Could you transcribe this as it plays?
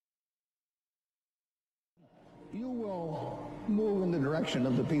move in the direction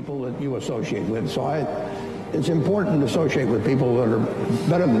of the people that you associate with. So it's important to associate with people that are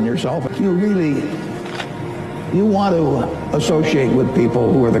better than yourself. You want to associate with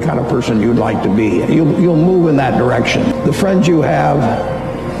people who are the kind of person you'd like to be. You'll move in that direction. The friends you have,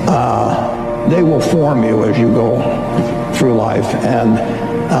 they will form you as you go through life, and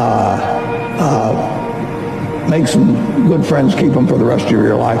make some good friends, keep them for the rest of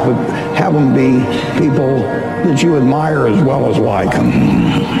your life, but have them be people that you admire as well as like.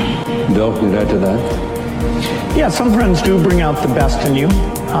 Bill, can you add to that? Yeah, some friends do bring out the best in you,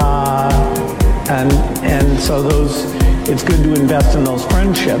 and so it's good to invest in those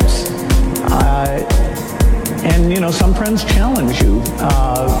friendships. And some friends challenge you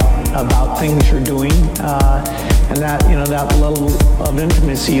about things you're doing, and that level of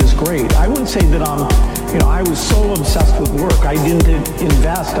intimacy is great. I wouldn't say that I was so obsessed with work. I didn't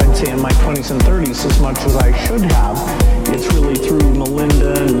invest, I'd say, in my 20s and 30s as much as I should have. It's really through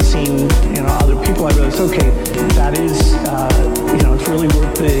Melinda and seeing other people I realized, okay, that is it's really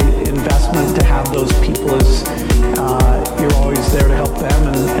worth the investment to have those people, as you're always there to help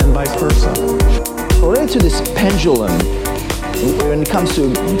them, and vice versa. Related to this pendulum, when it comes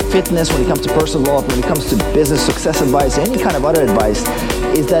to fitness, when it comes to personal development, when it comes to business success advice, any kind of other advice,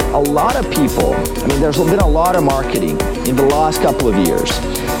 is that a lot of people, there's been a lot of marketing in the last couple of years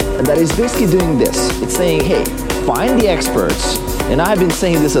that is basically doing this. It's saying, hey, find the experts, and I've been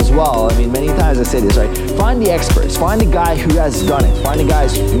saying this as well. Many times I say this, right? Find the experts, find the guy who has done it, find the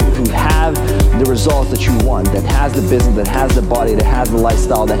guys who have the results that you want, that has the business, that has the body, that has the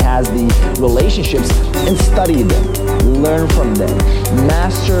lifestyle, that has the relationships, and study them, learn from them,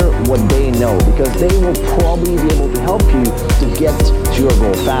 master what they know, because they will probably be able to help you to get to your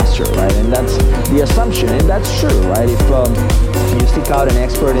goal faster, right? And that's the assumption, and that's true, right? If you seek out an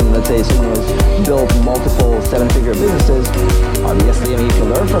expert in, let's say, someone who's built multiple 7-figure businesses, obviously, if you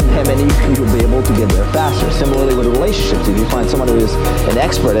learn from them, and you'll be able to get there faster. Similarly with relationships, if you find someone who is an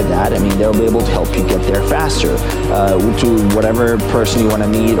expert at that, they'll be able to help you get there faster, to whatever person you want to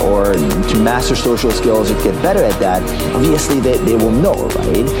meet, or to master social skills or get better at that. Obviously, they will know,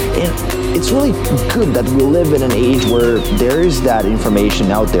 right? And it's really good that we live in an age where there is that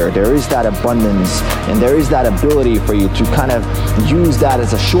information out there, there is that abundance, and there is that ability for you to kind of use that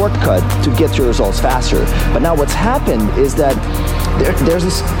as a shortcut to get your results faster. But now what's happened is that there's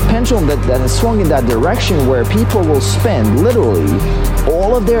this pendulum that has swung in that direction, where people will spend literally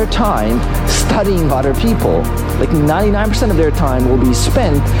all of their time studying other people. Like 99% of their time will be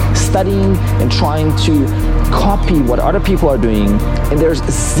spent studying and trying to copy what other people are doing, and there's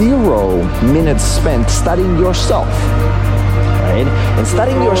 0 minutes spent studying yourself. Right? And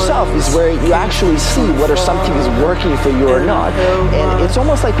studying yourself is where you actually see whether something is working for you or not. And it's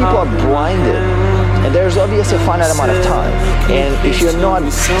almost like people are blinded. And there's obviously a finite amount of time. And if you're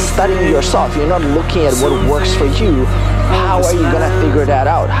not studying yourself, you're not looking at what works for you, how are you going to figure that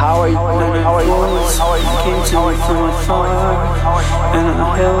out? How are you came to me from afar, and I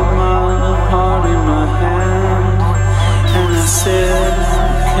held my heart in my hand, and I said,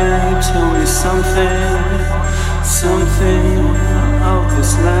 can you tell me something of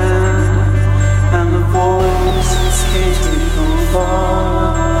this land? And the voice came to me from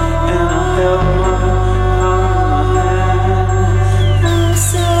afar, and I held my heart in my hand, and I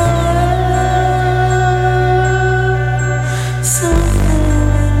said something.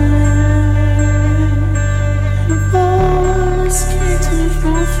 And the voice came to me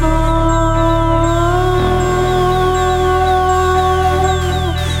from afar,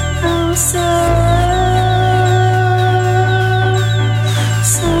 and I said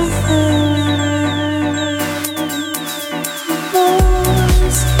something.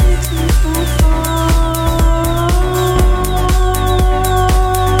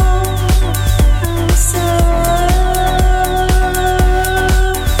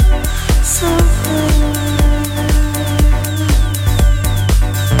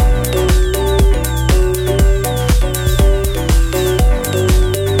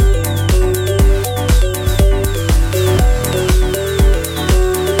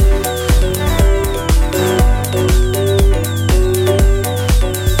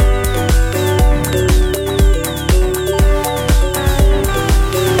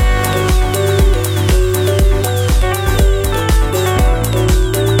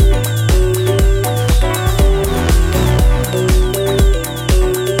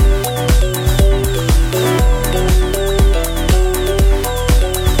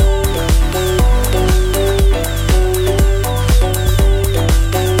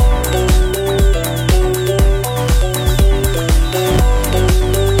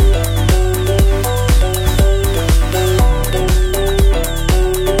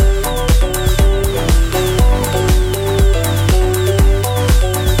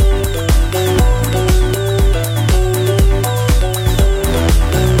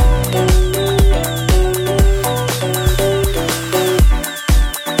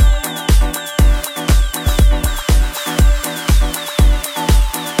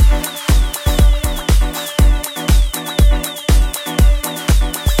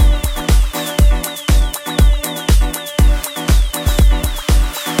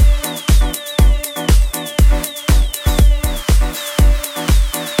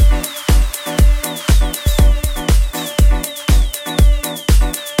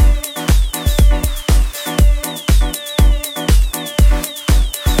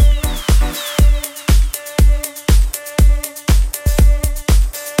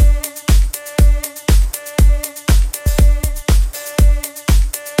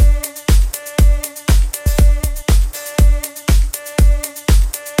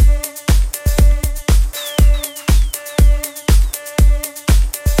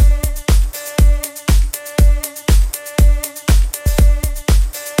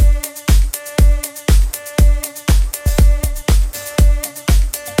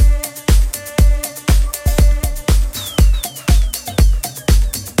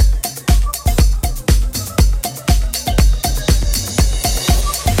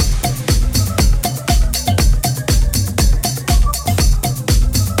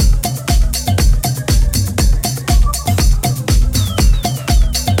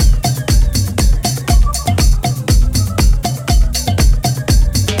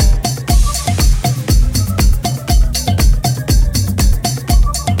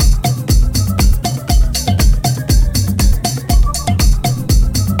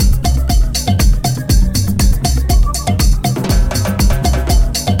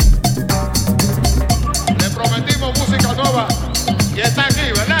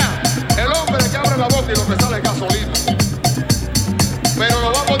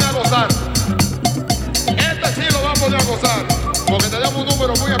 un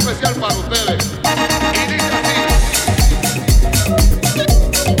número muy especial para ustedes. Y dice así.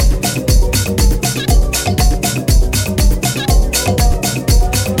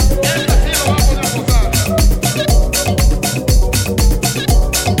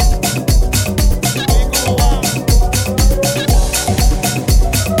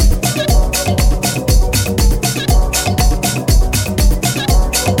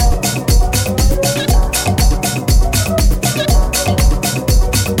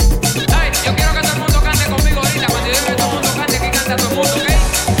 Yo quiero que todo el mundo cante conmigo.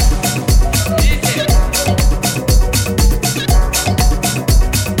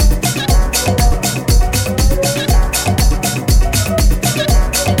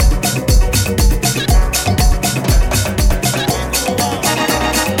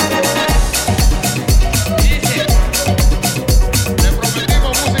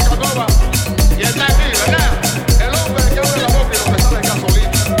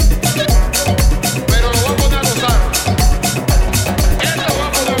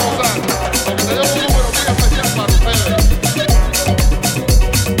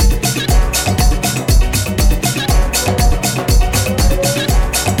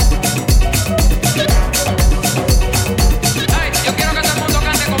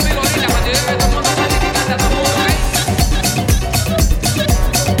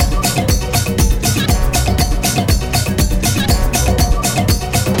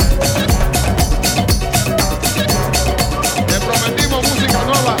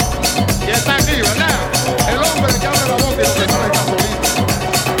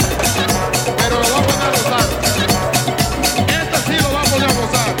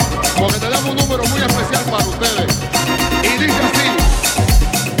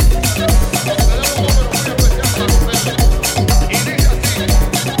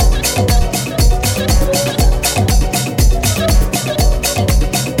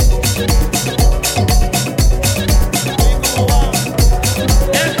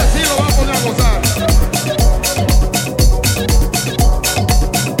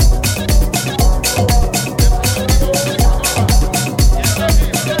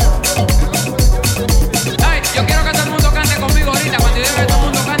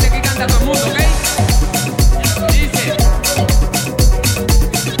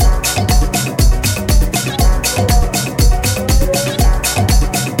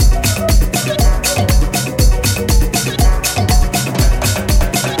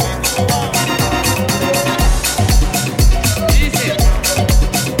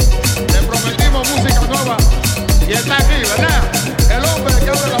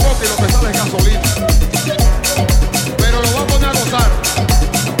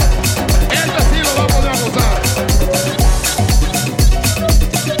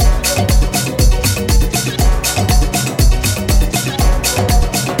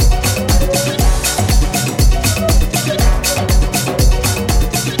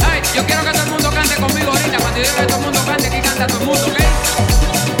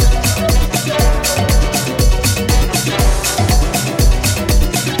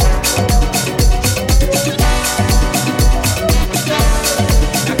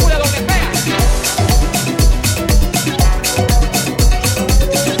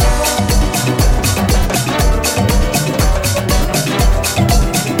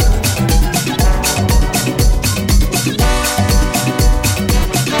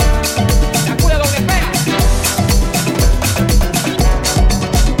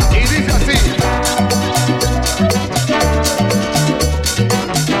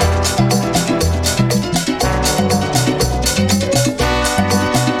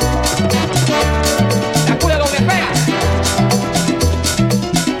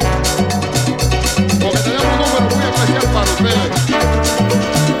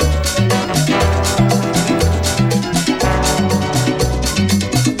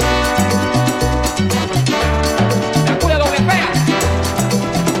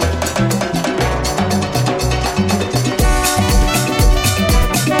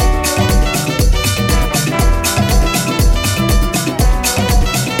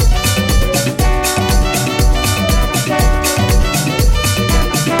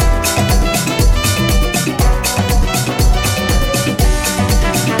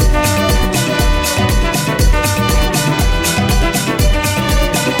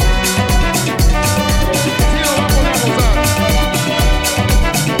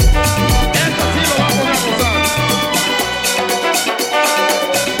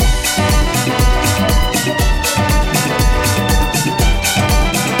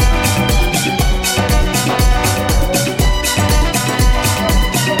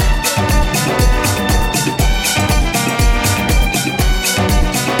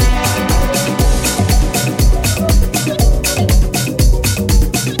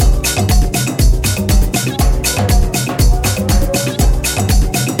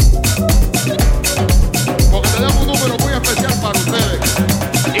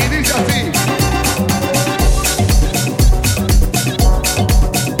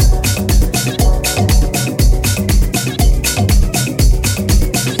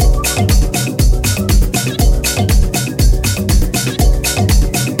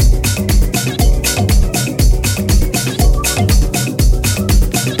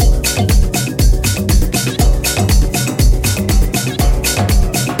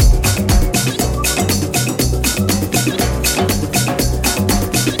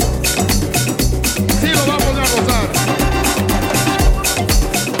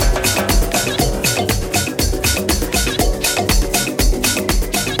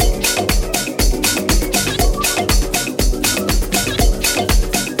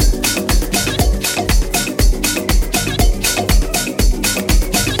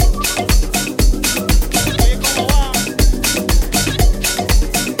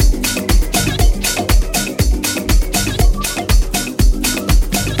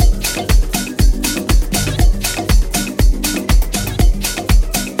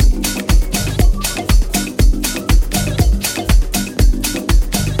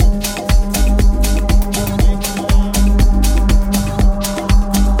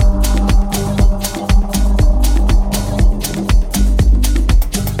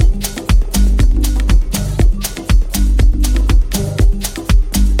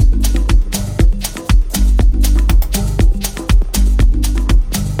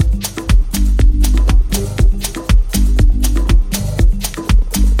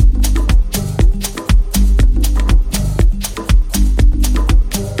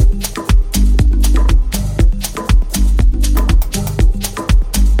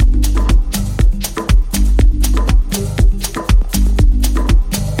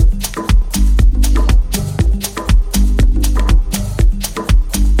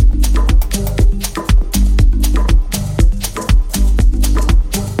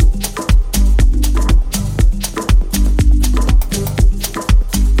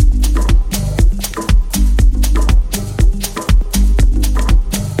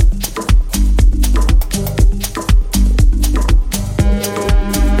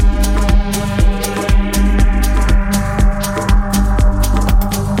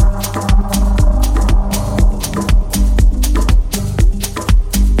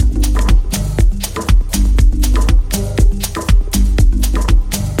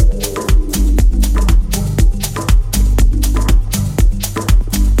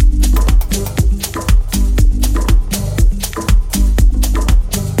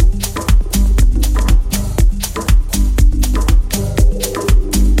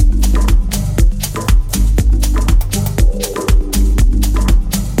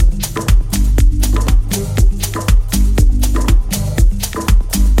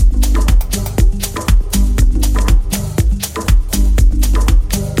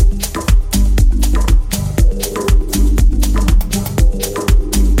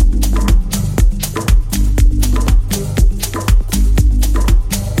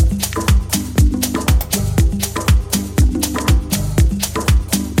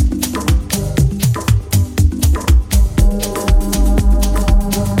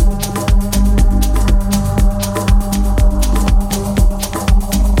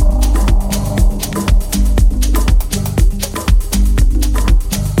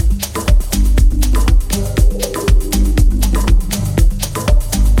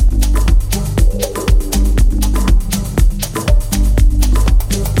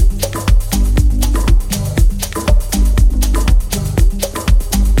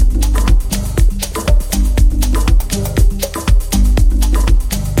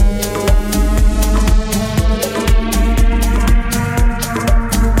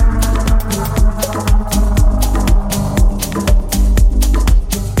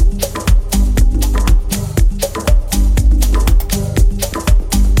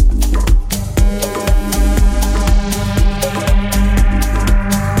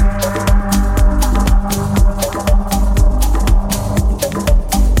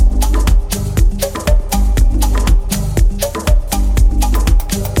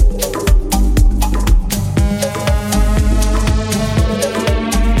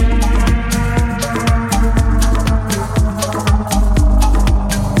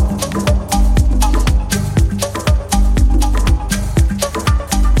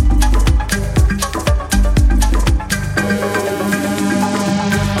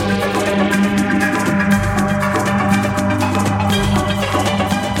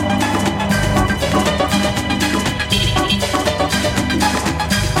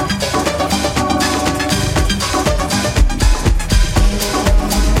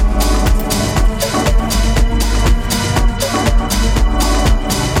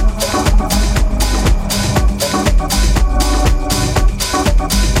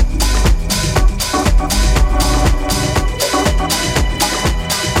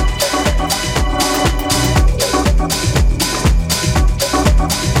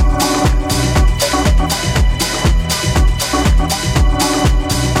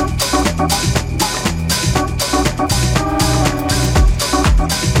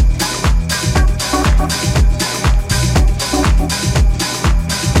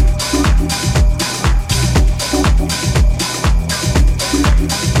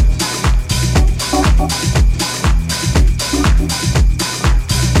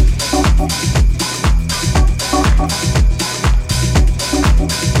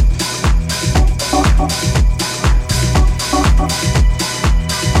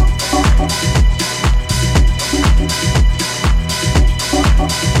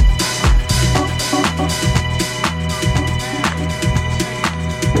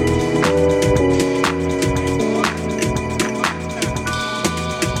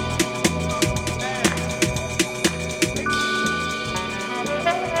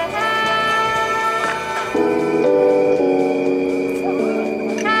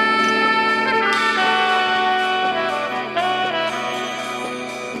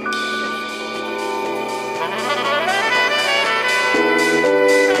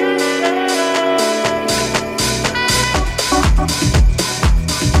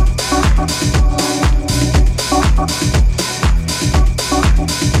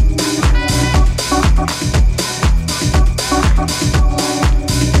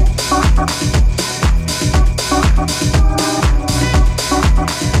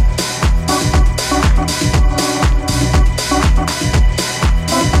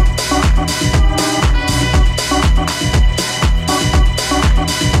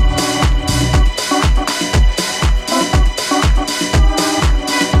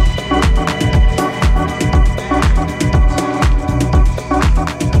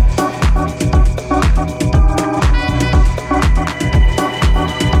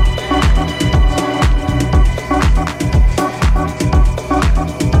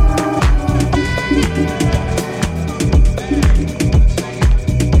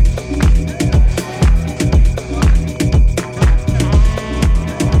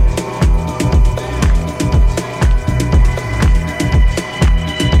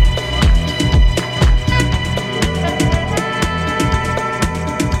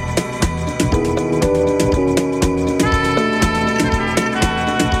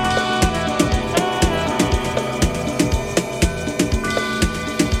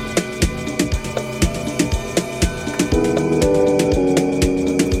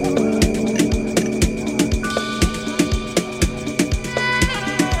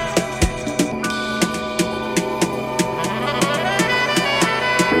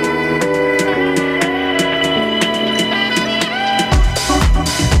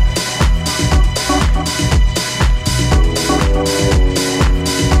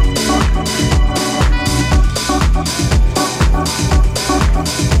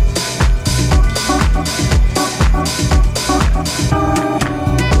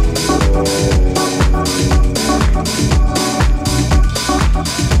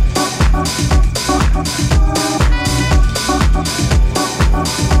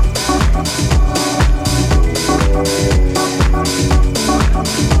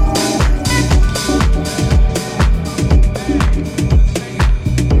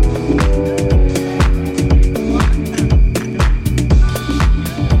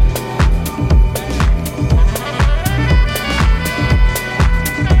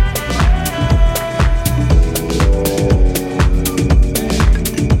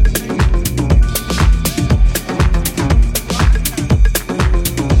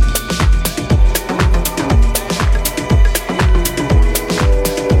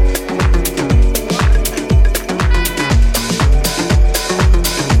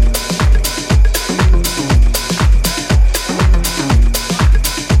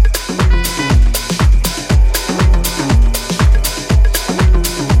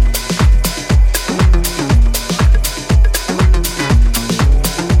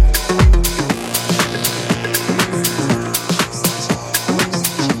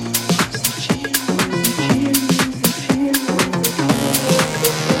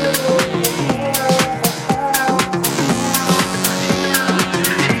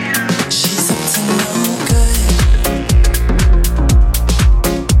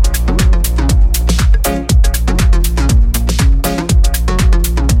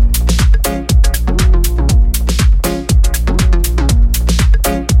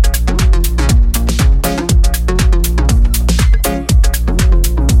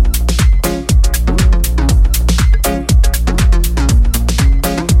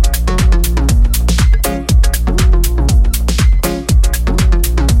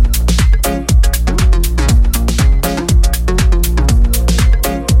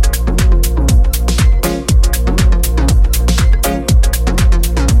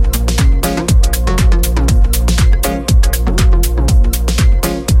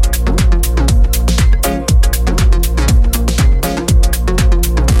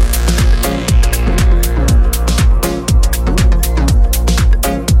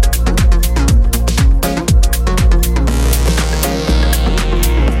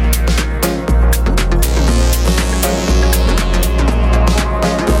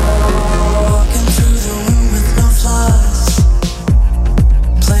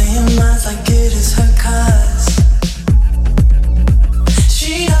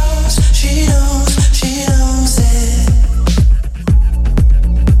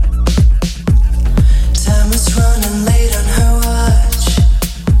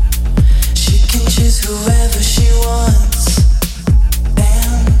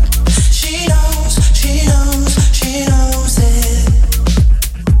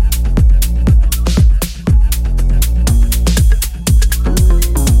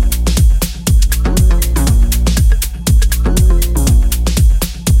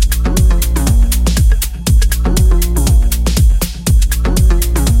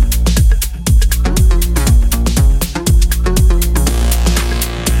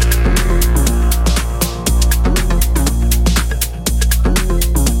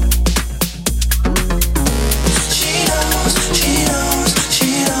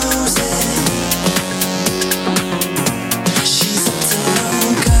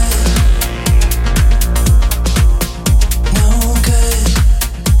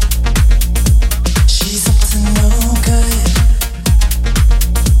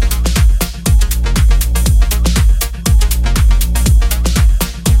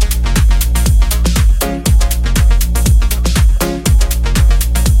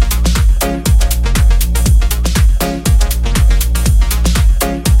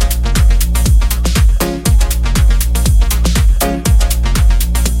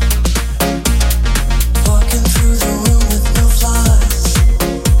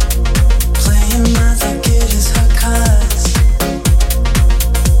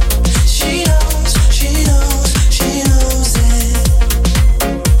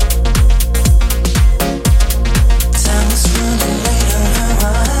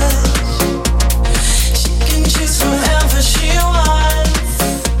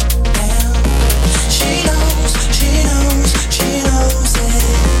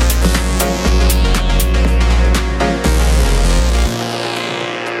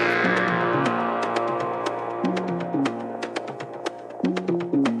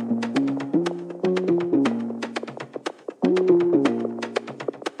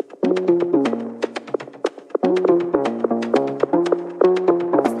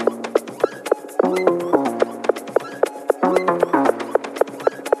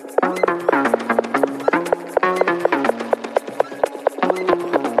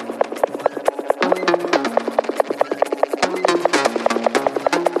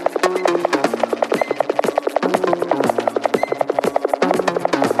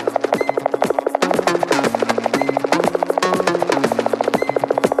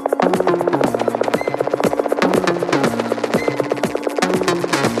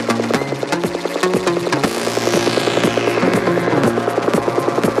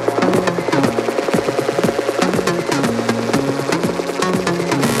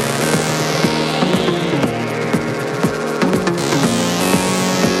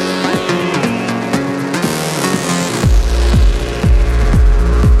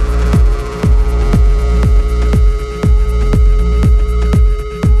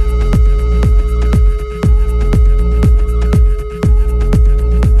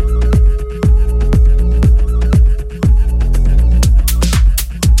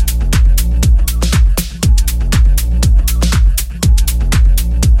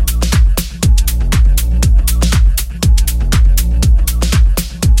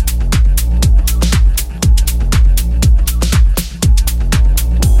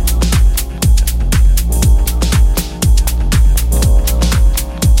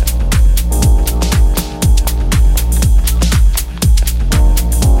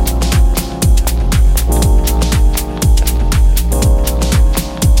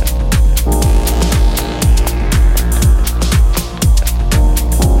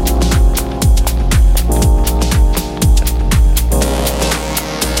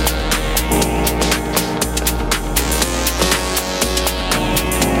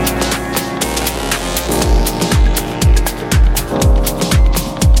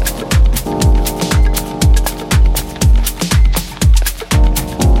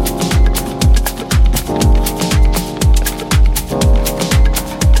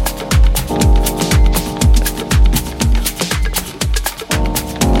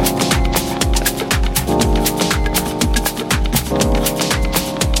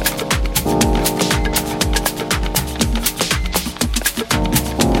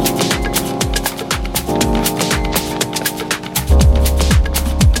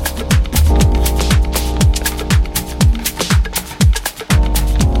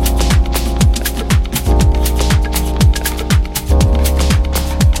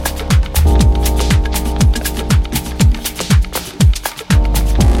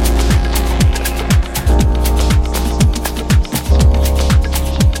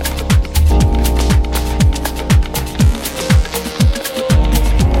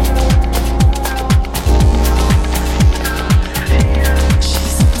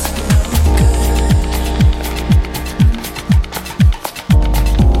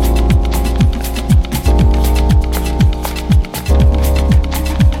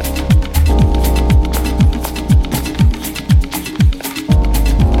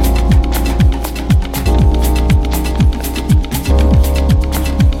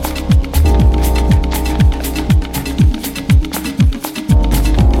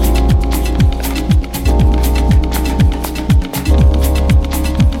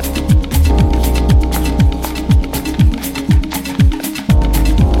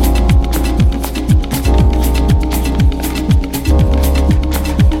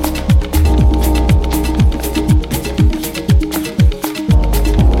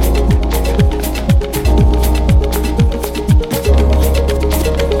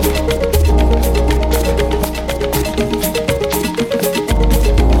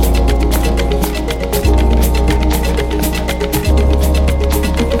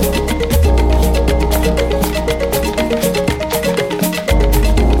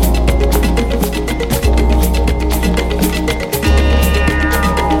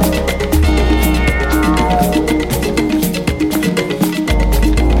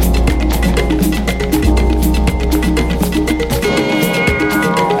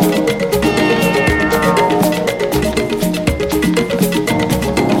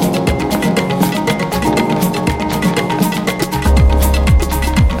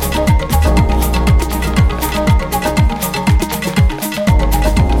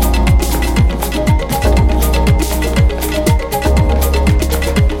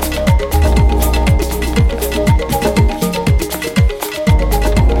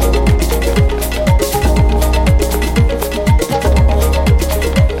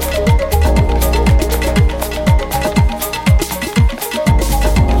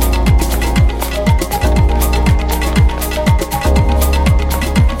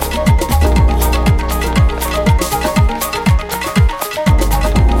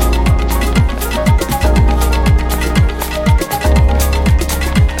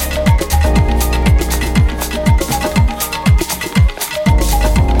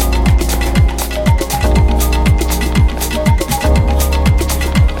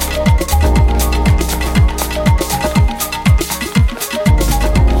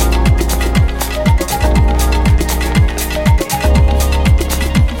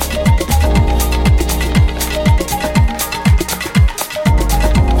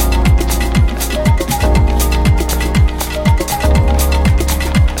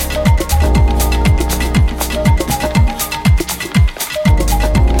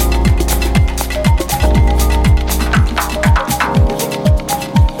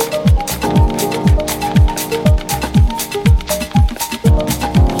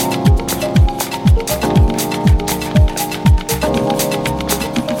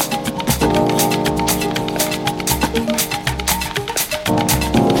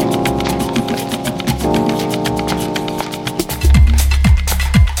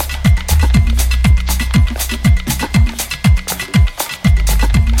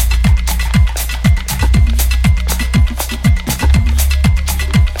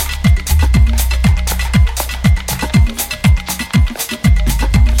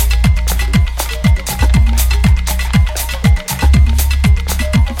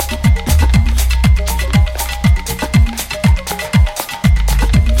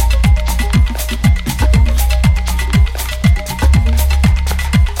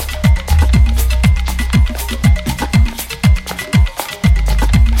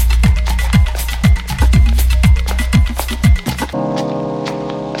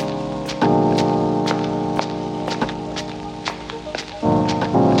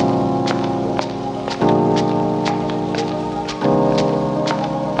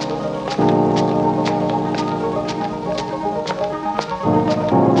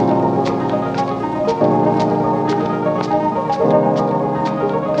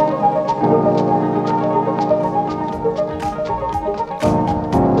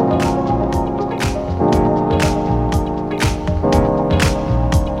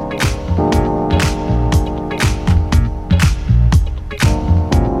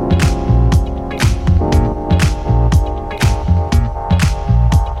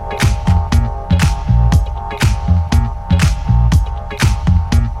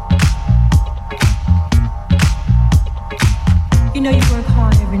 you work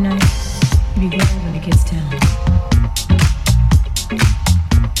hard every night. Be glad when it gets down.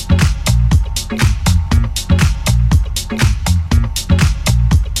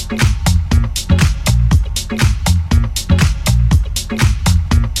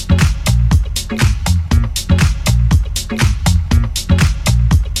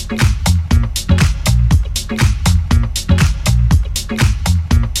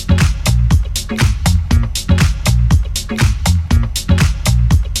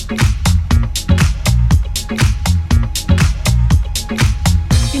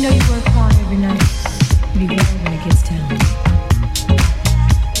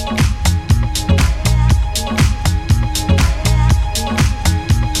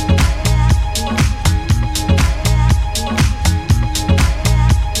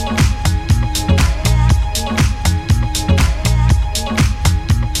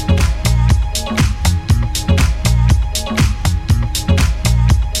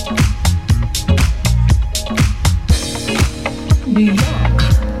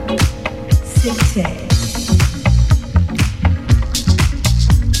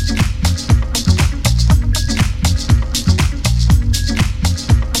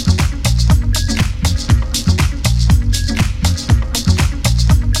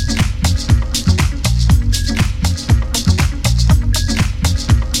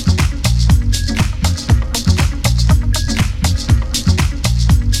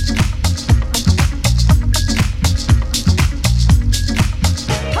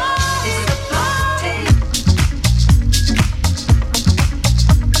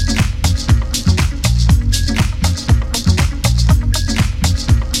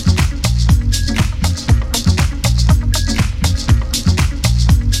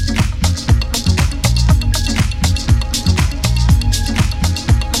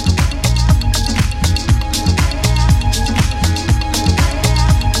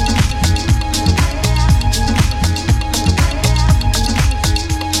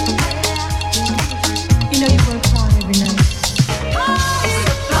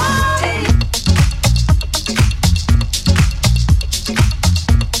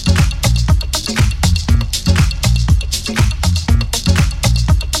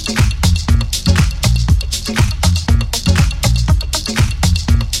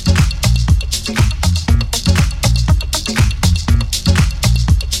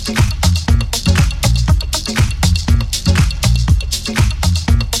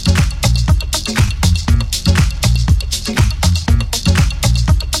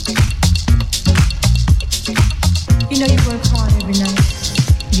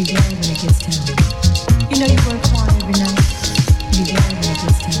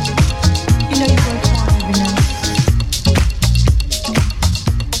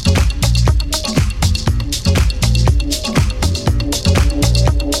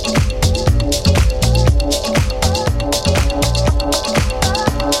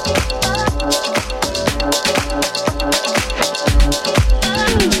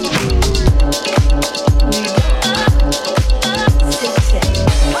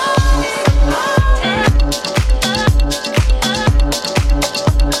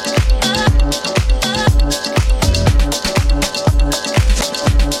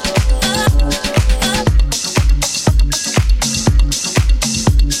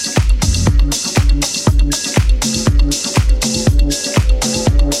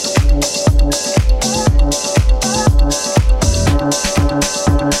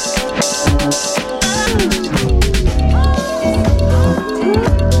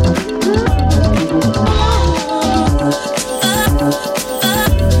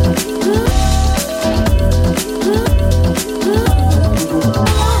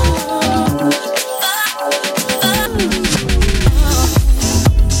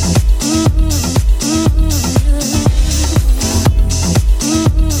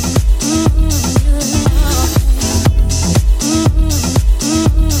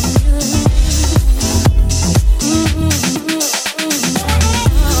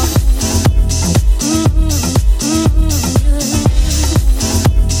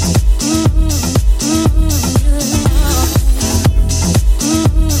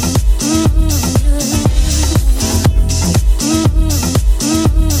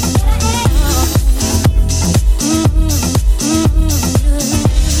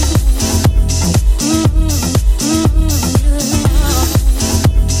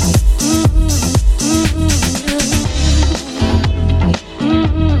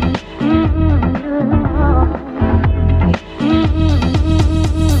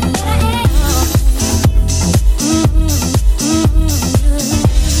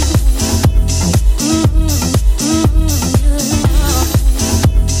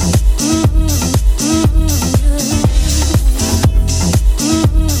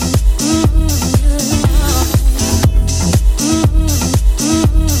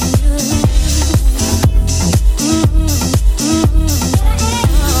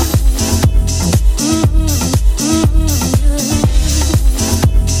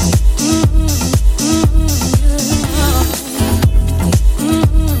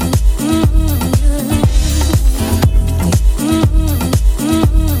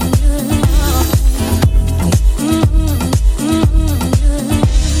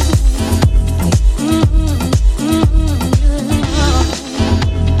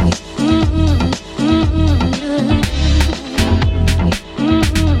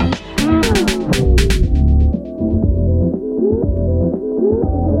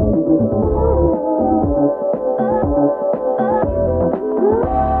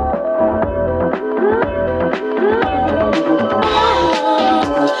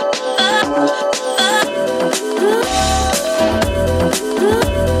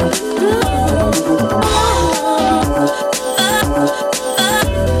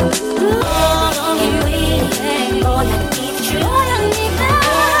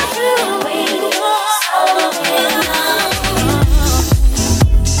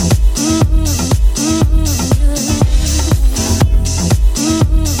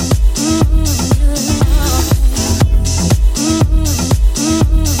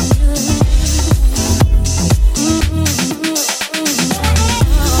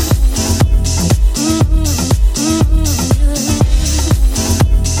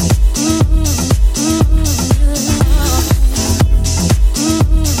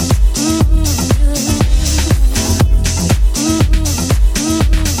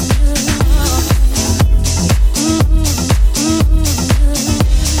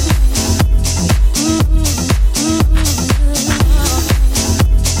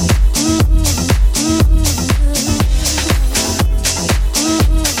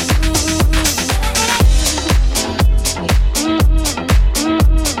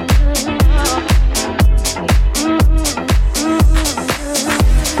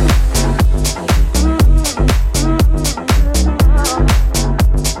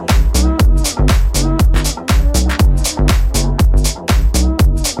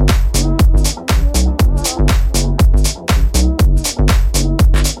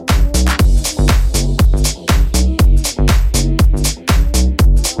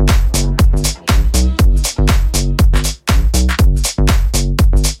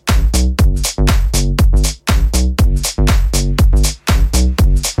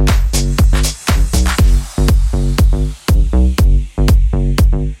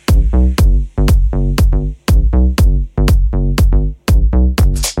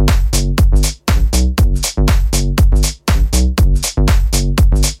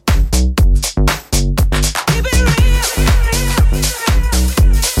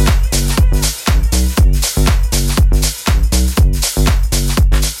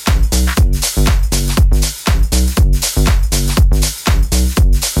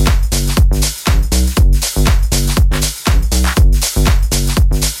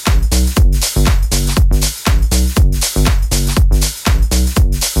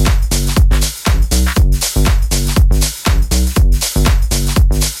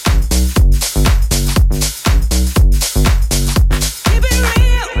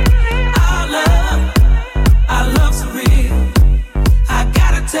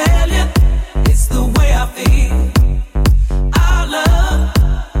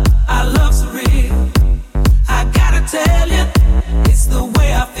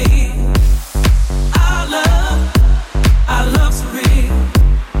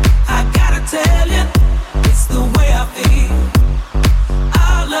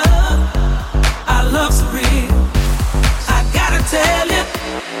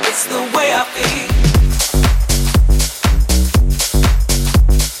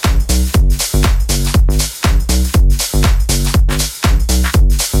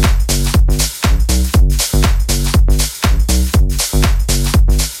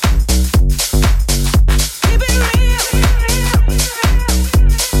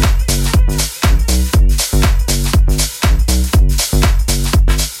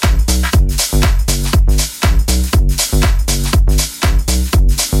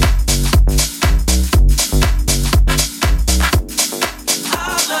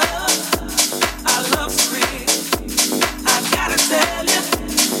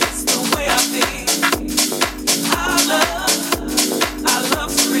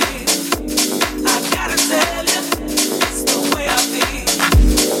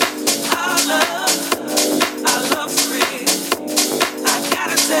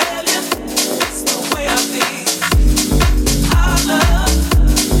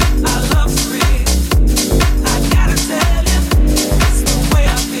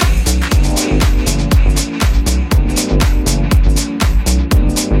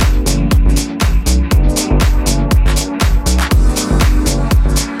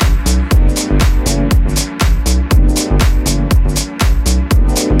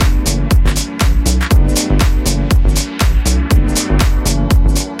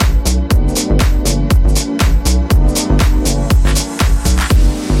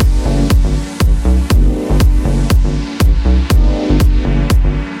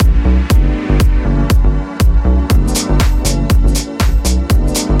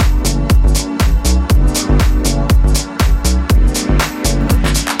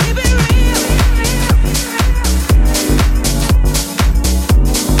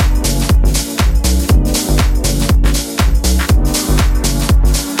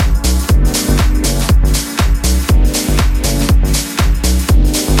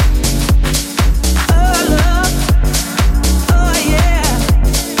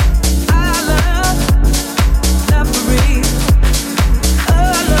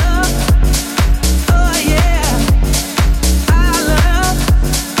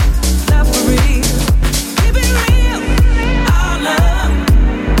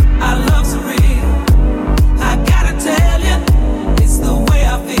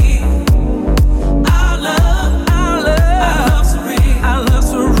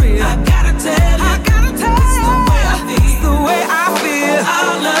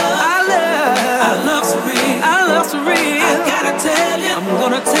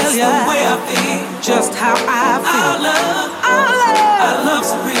 tell you the way I feel, just how I feel. I love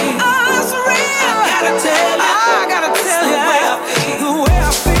Serene. I gotta tell you the way I feel. The way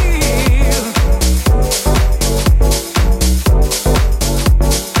I feel.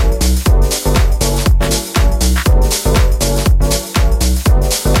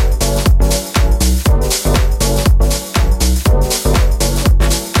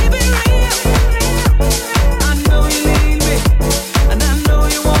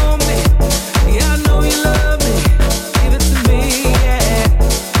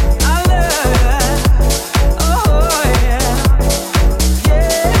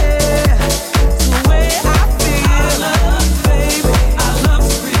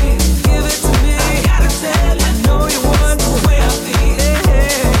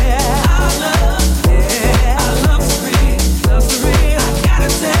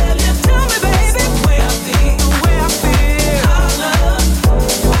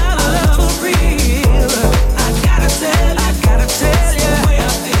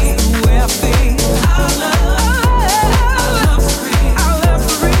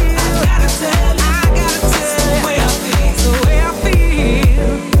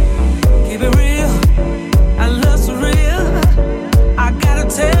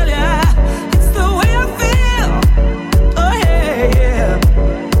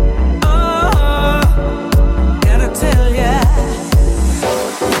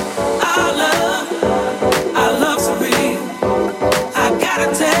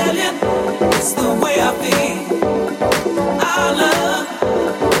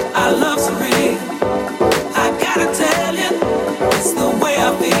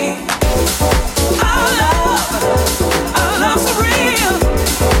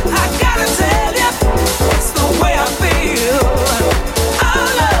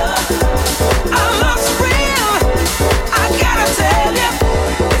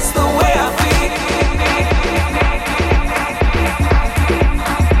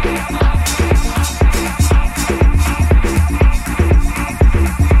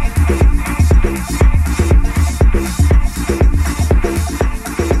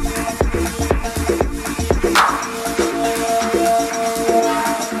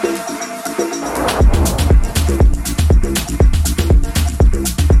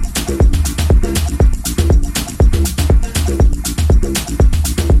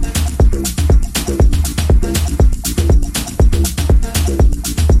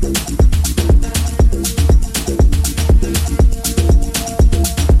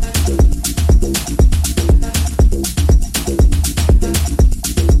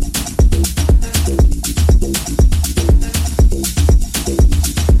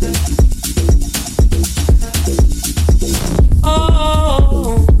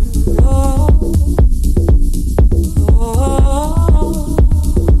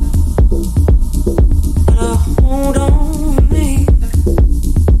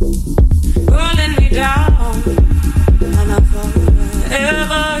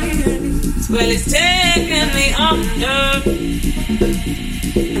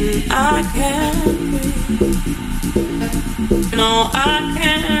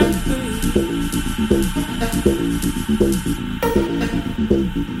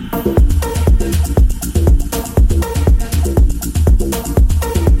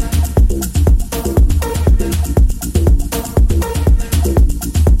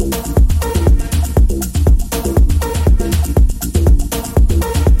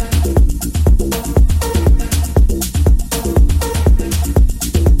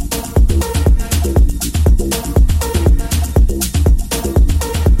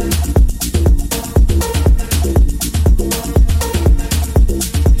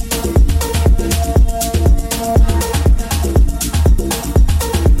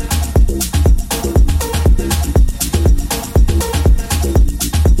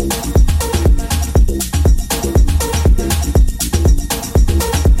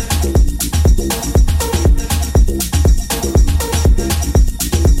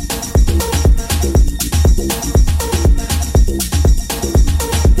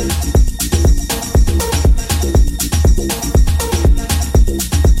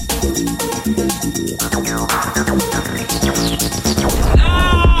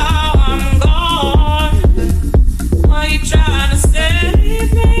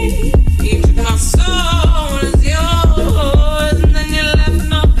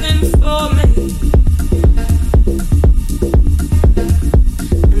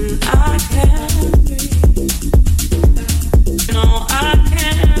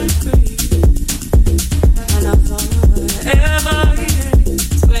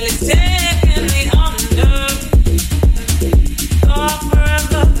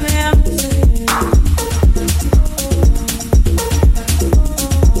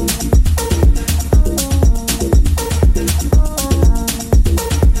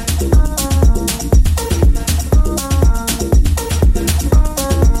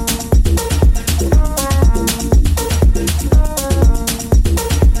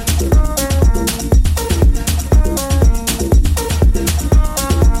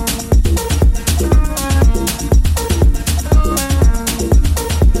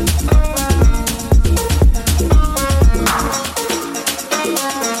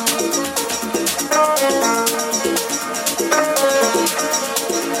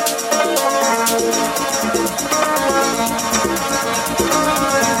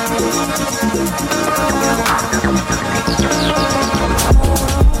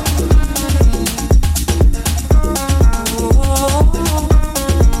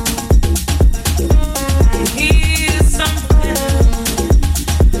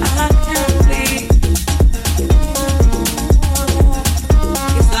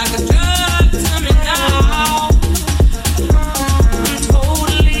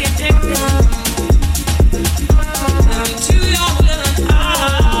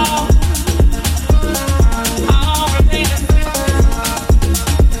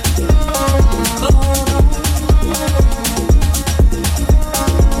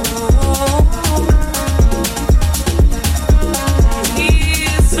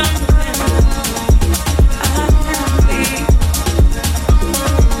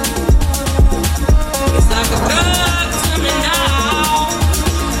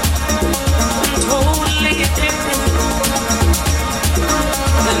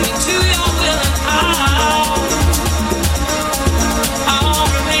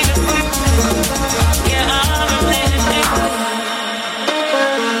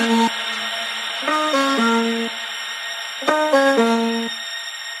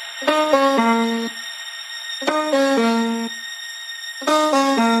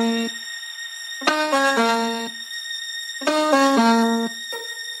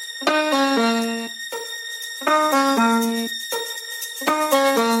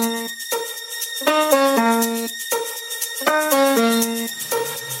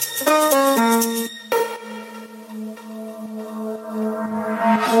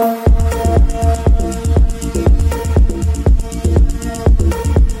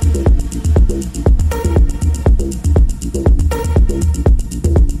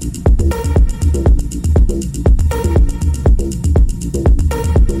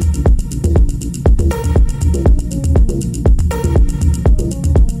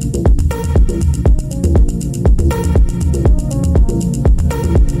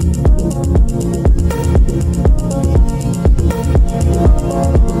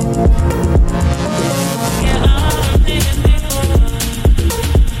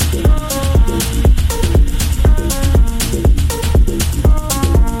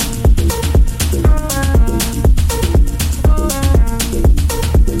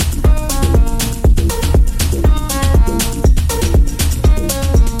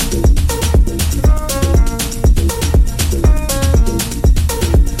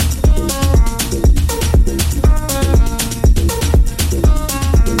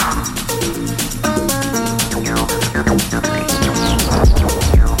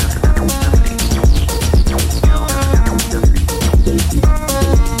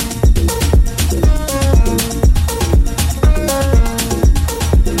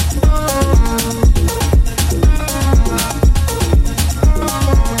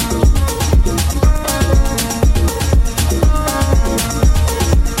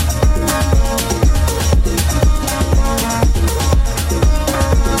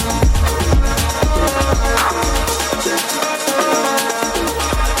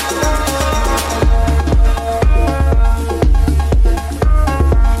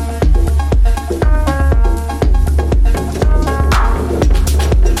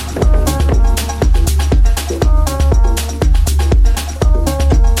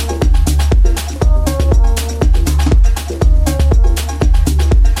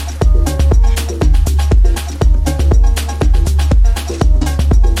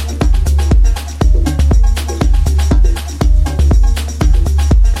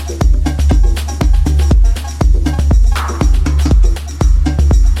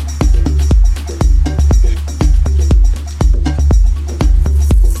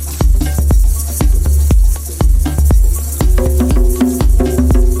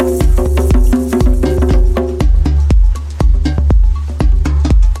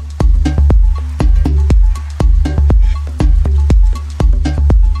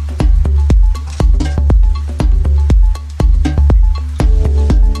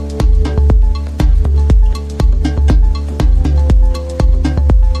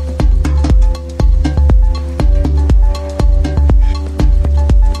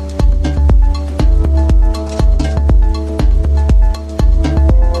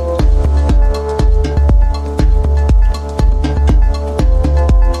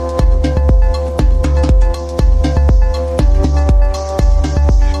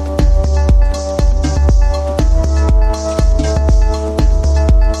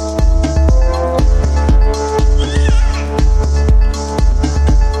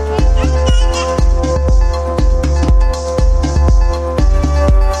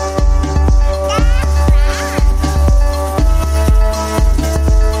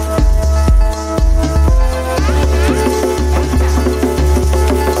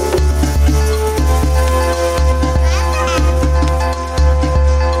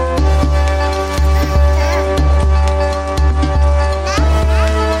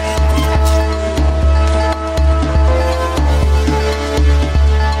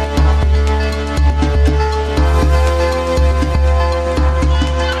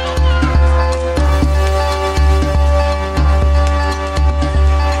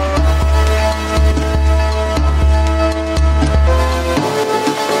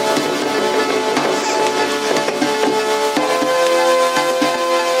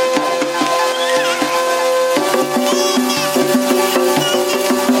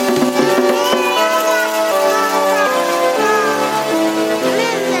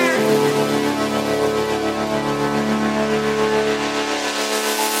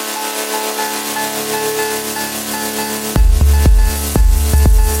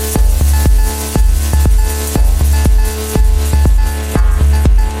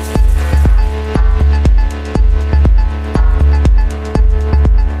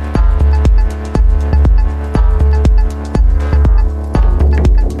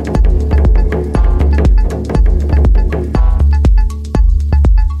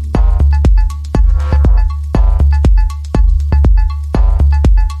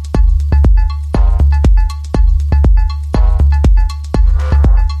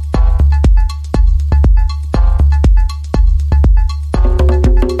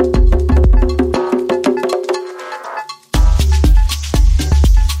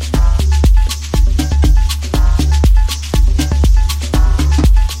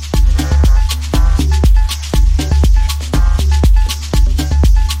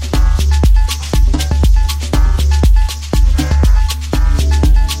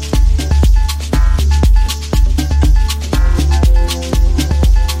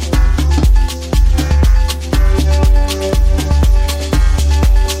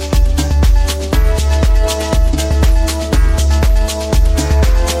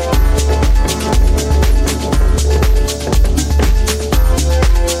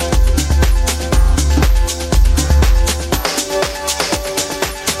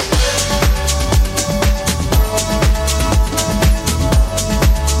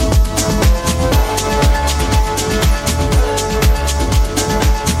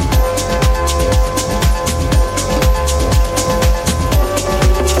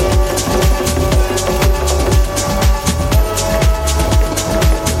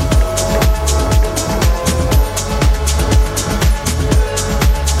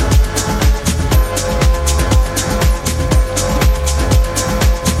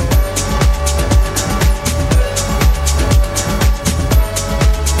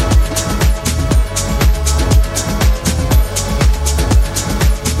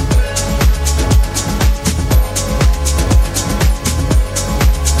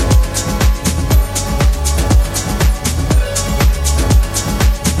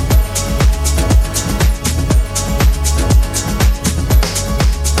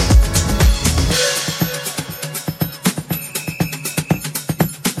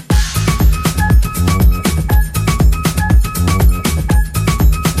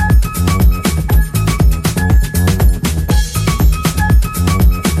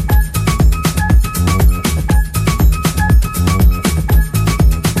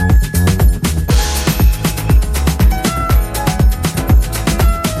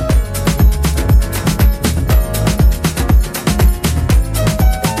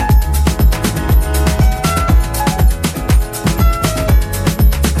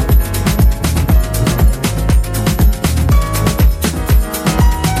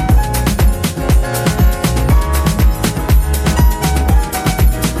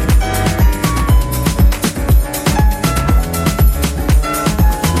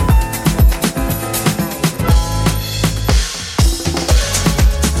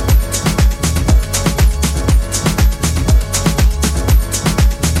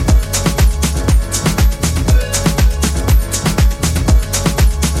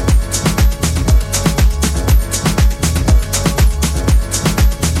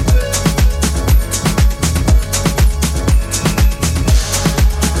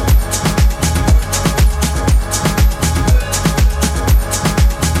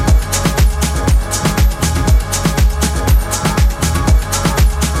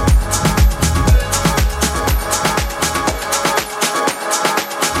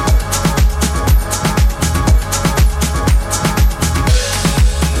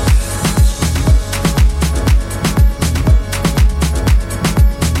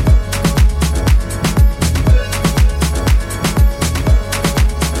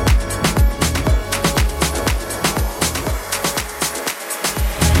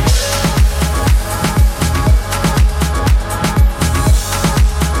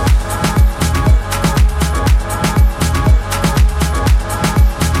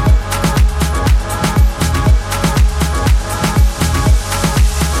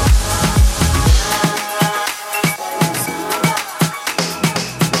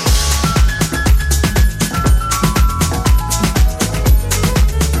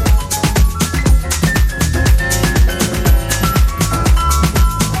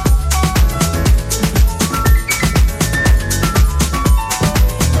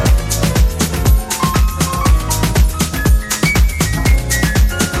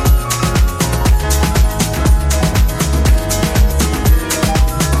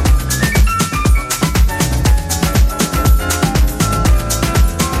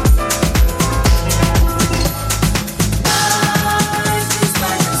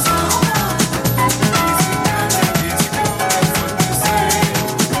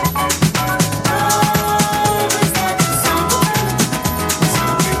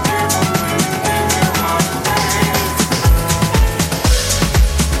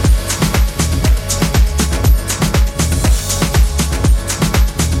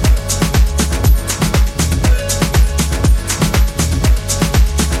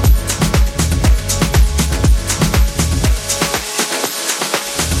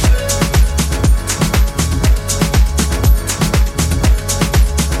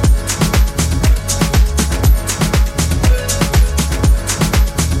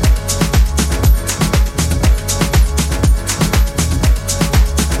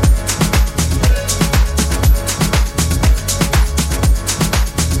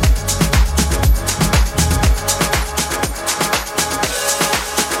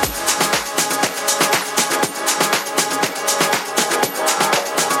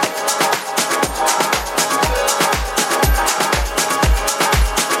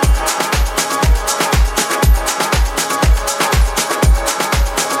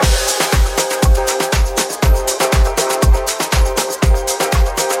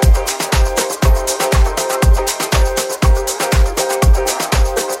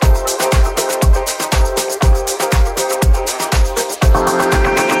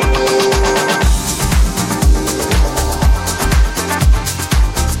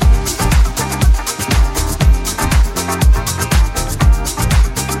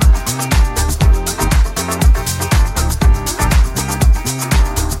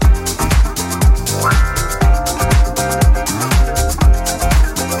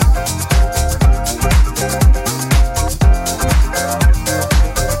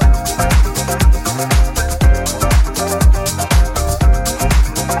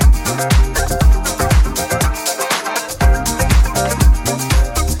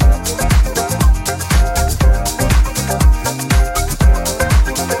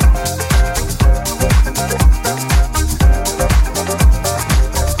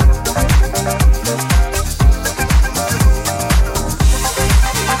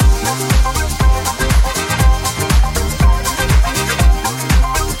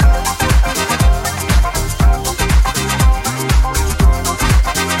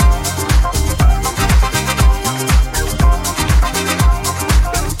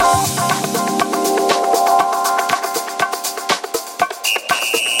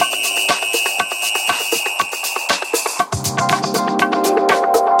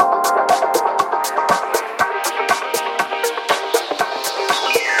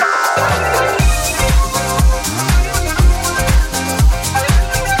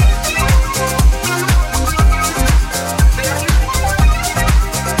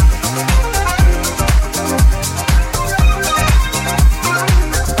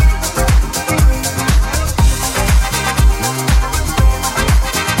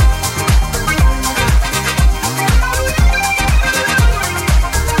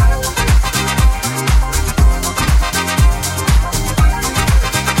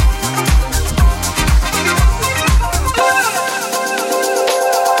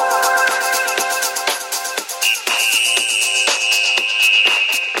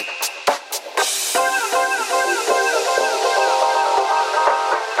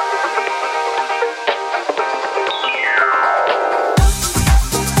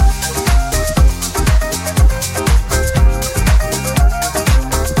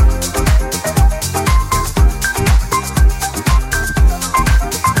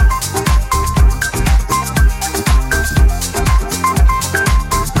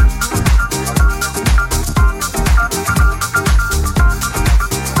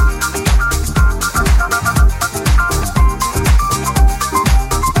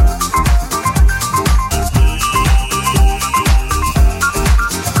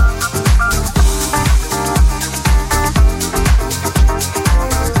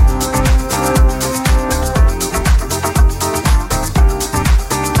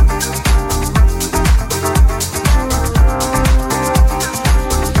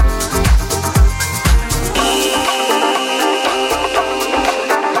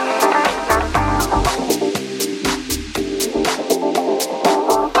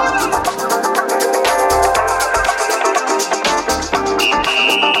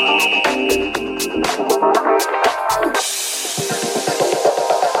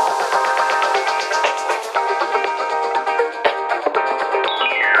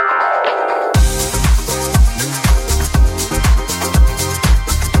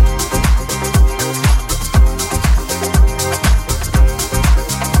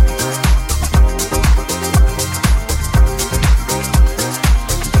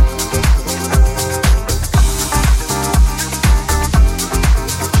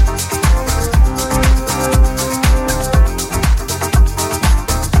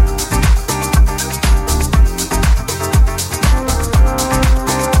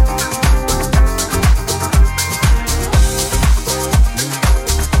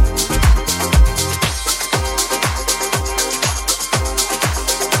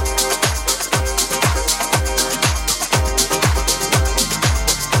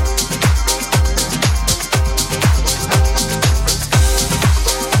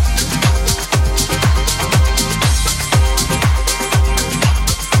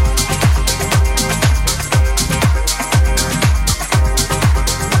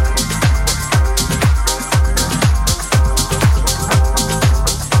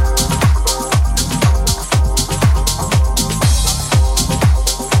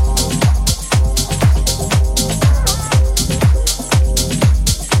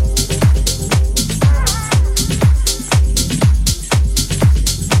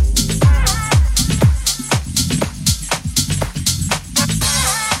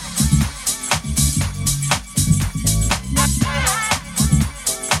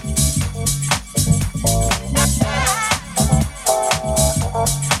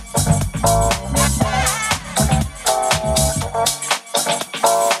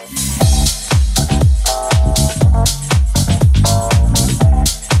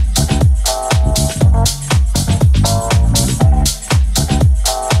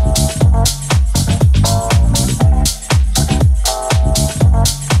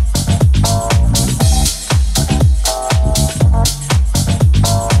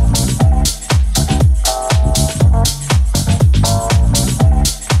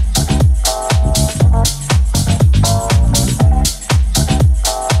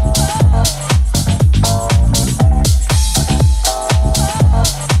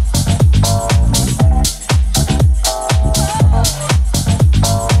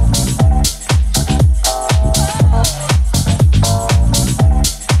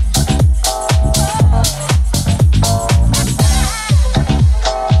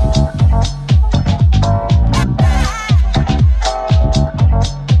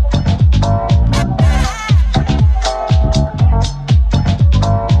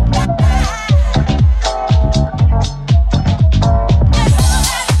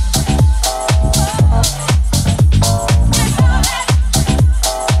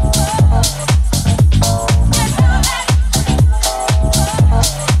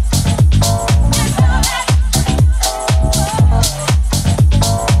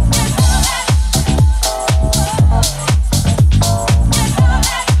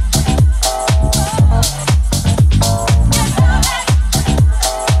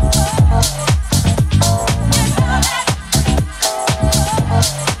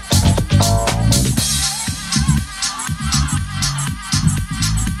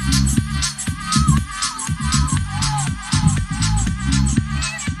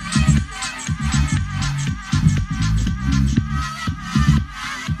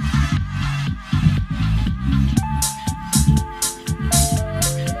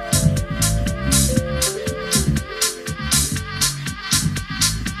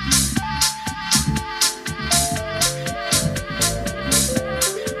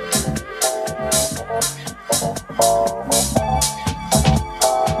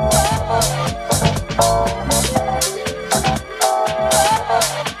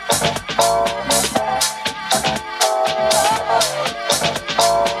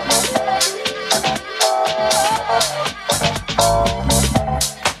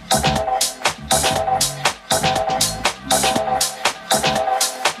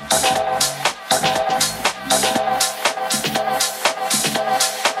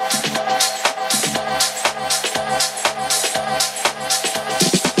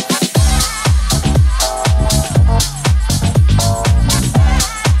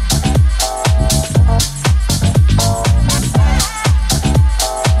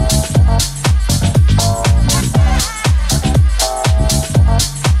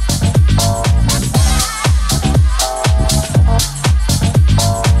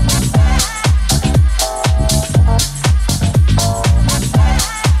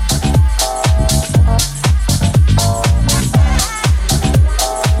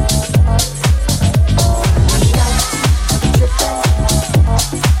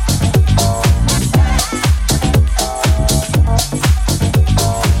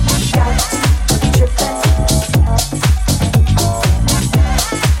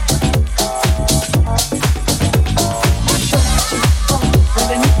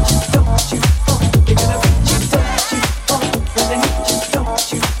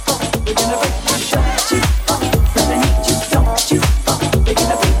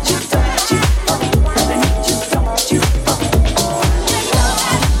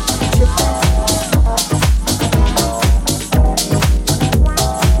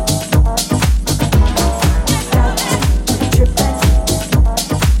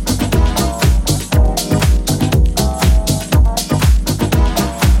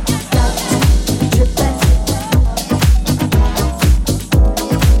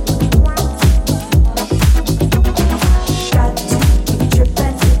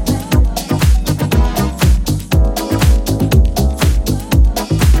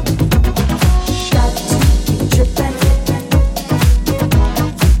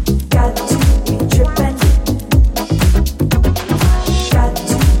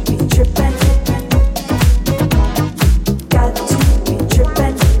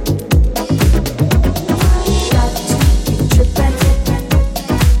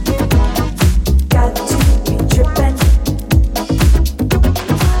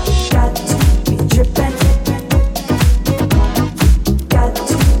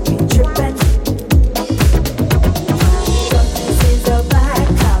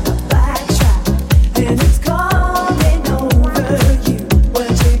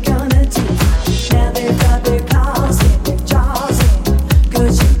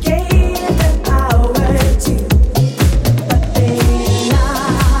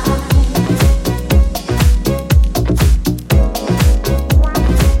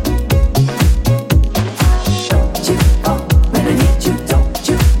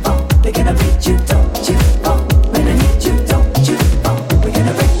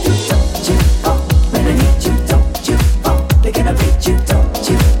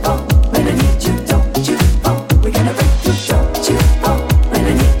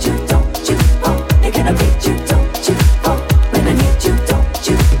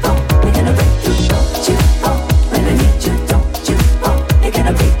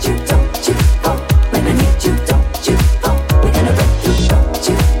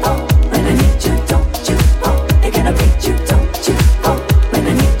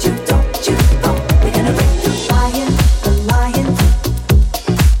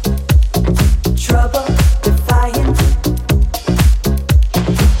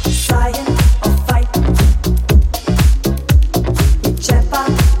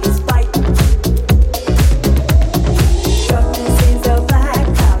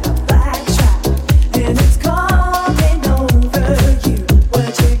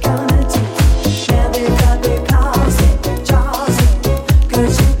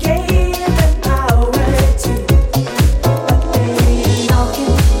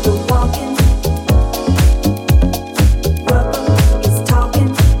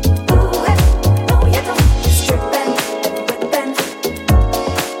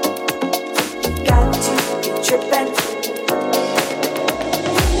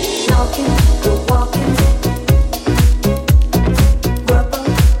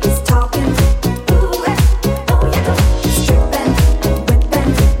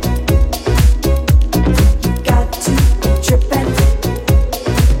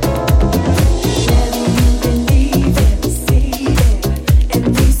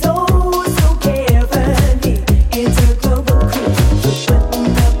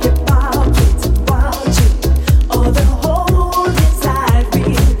 All the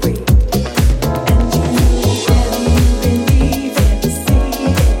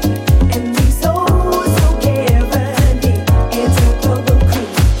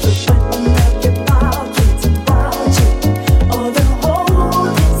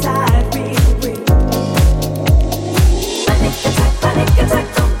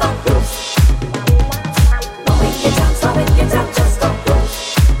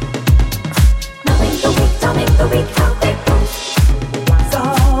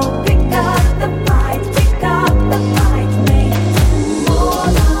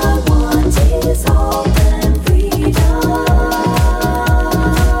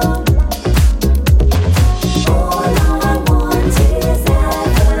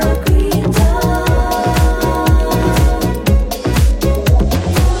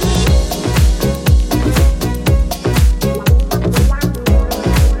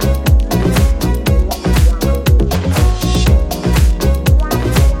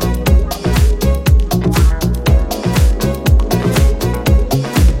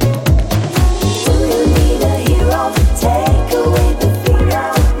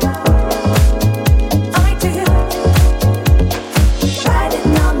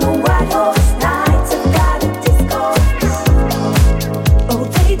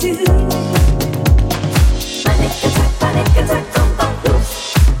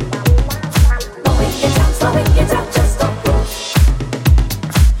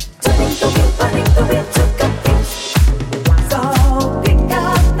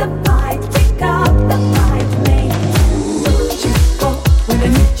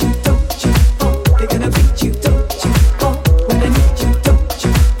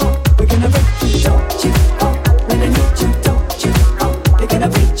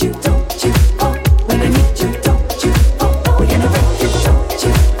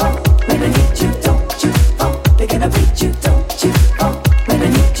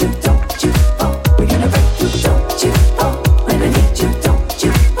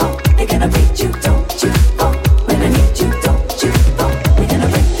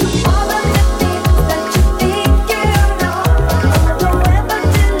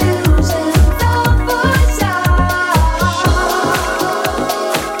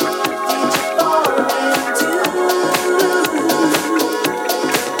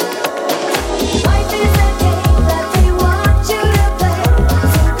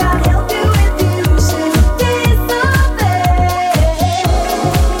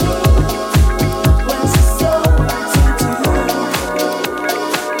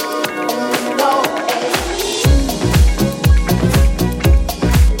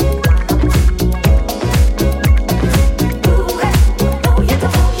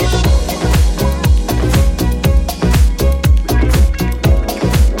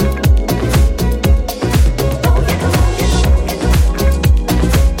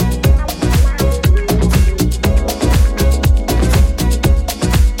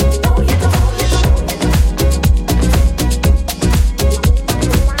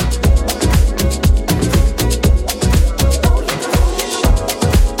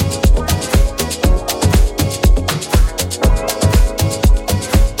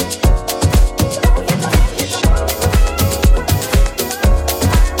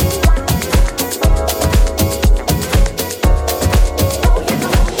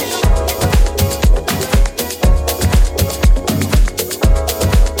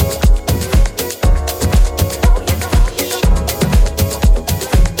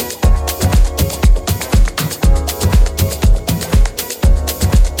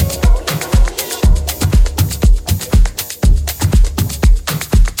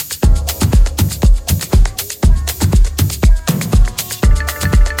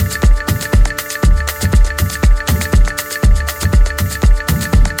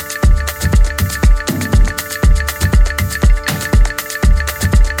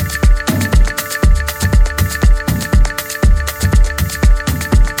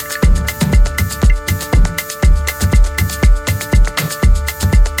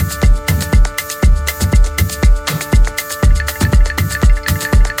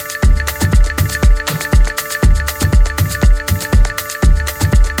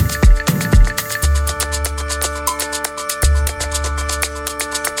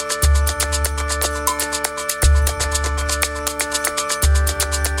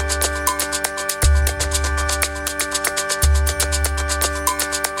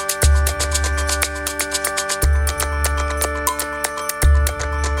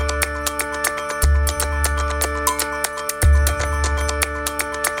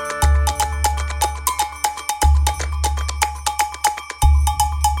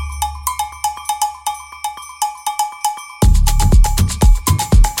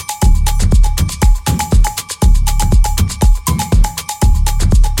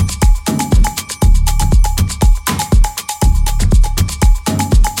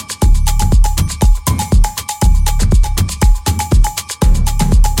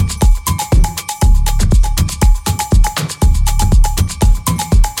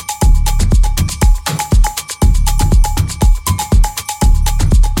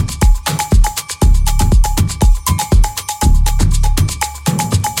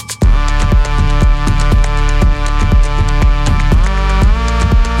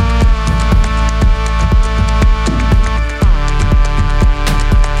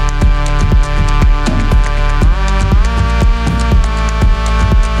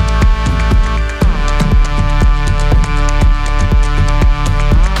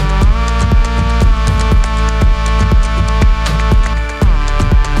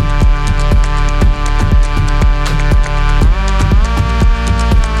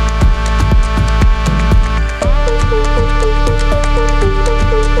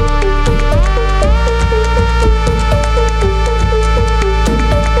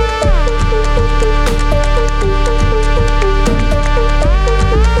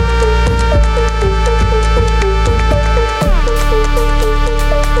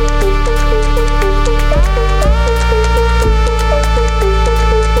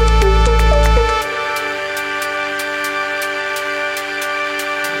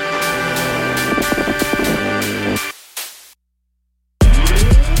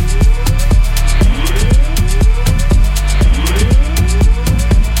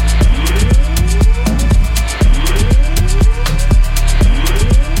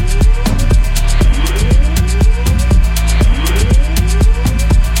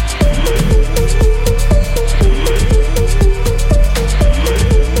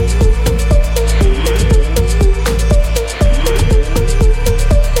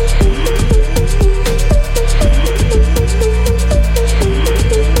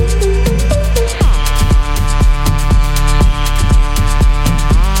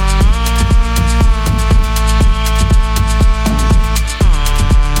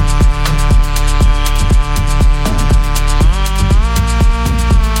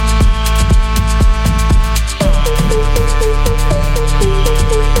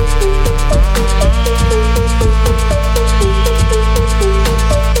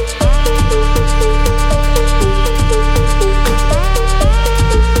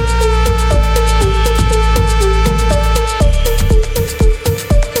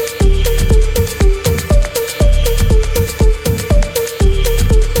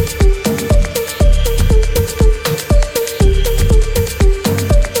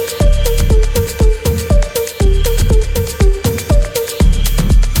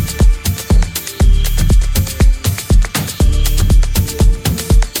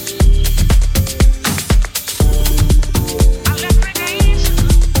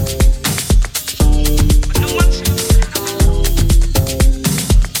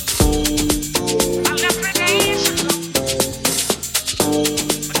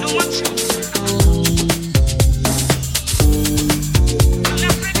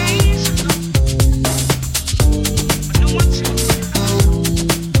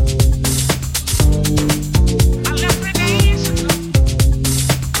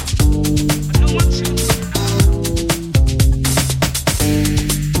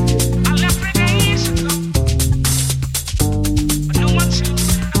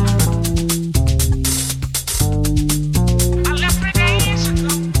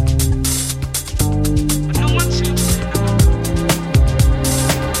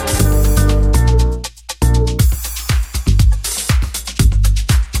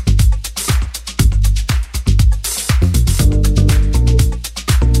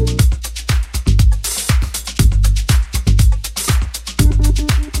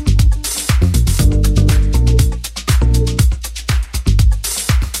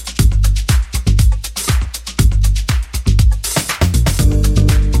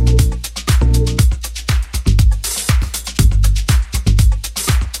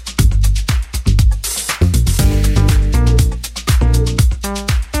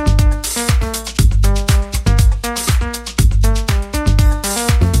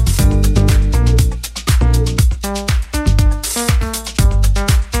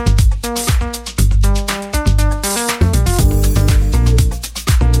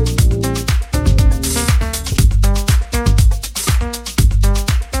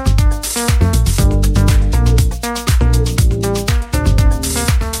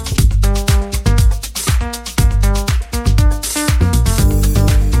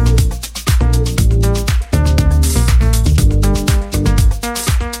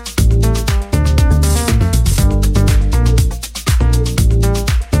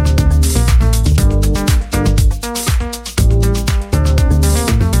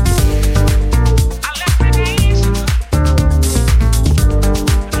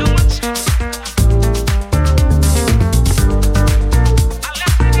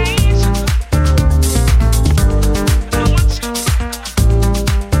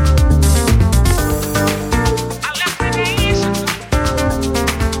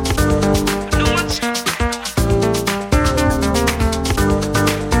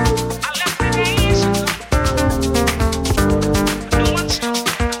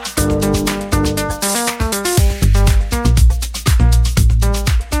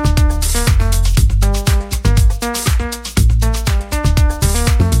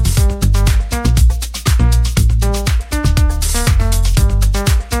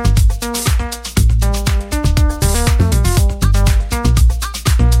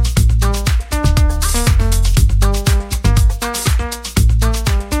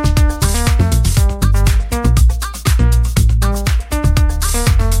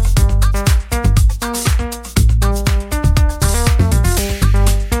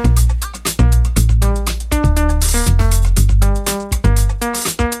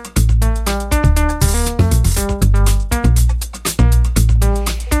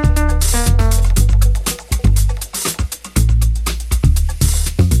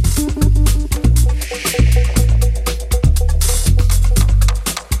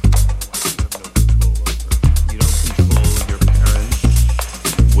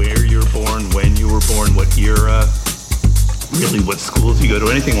born, what era, really what schools you go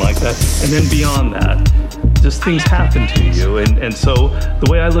to, anything like that. And then beyond that, just things happen to you. And so the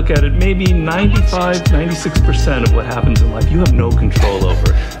way I look at it, maybe 95, 96% of what happens in life, you have no control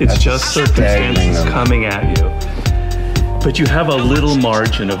over. It's just circumstances coming at you. But you have a little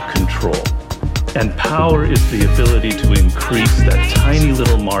margin of control. And power is the ability to increase that tiny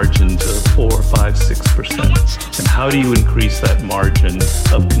little margin to 4, 5, 6%. And how do you increase that margin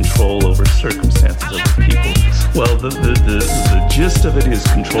of control over circumstances, over people? Well, the gist of it is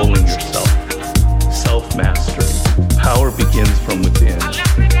controlling yourself. Self-mastery. Power begins from within.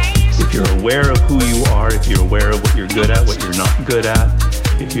 If you're aware of who you are, if you're aware of what you're good at, what you're not good at,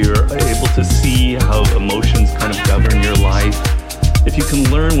 if you're able to see how emotions kind of govern your life, if you can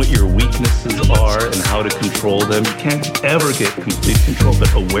learn what your weaknesses are and how to control them, you can't ever get complete control,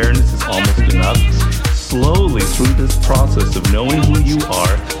 but awareness is almost enough. Slowly through this process of knowing who you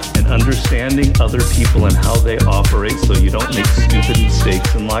are and understanding other people and how they operate so you don't make stupid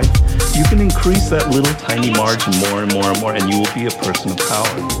mistakes in life, you can increase that little tiny margin more and more and more, and you will be a person of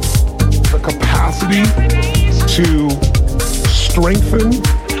power. The capacity to strengthen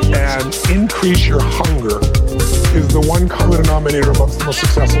and increase your hunger is the one common denominator amongst the most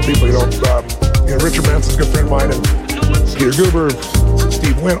successful people. Richard Branson's a good friend of mine, and Peter Guber,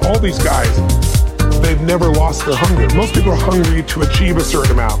 Steve Wynn, all these guys, they've never lost their hunger. Most people are hungry to achieve a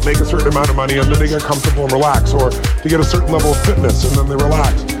certain amount, make a certain amount of money, and then they get comfortable and relax, or to get a certain level of fitness, and then they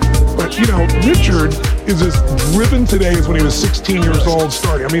relax. But, Richard is as driven today as when he was 16 years old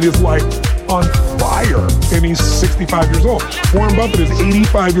starting. I mean, he's like on fire, and he's 65 years old. Warren Buffett is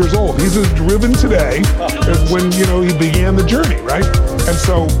 85 years old. He's as driven today as when, he began the journey, right? And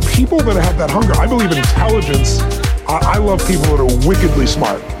so people that have that hunger, I believe intelligence, I love people that are wickedly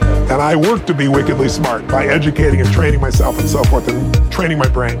smart. And I work to be wickedly smart by educating and training myself and so forth and training my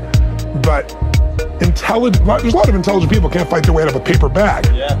brain. But there's a lot of intelligent people can't fight their way out of a paper bag,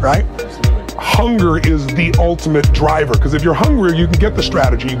 right? Absolutely. Hunger is the ultimate driver, because if you're hungry, you can get the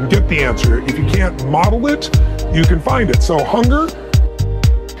strategy, you can get the answer. If you can't model it, you can find it. So hunger.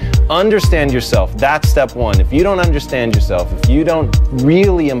 Understand yourself. That's step one. If you don't understand yourself, if you don't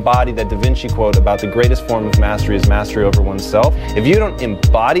really embody that Da Vinci quote about the greatest form of mastery is mastery over oneself, if you don't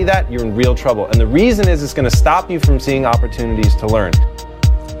embody that, you're in real trouble. And the reason is it's going to stop you from seeing opportunities to learn.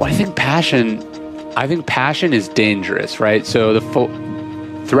 Well, I think passion is dangerous, right? So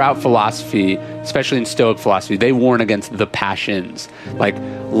throughout philosophy, especially in Stoic philosophy, they warn against the passions like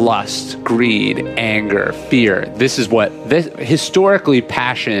lust, greed, anger, fear. Historically,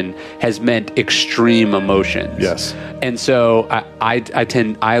 passion has meant extreme emotions. Yes. And so I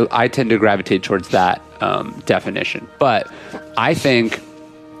tend to gravitate towards that definition. But I think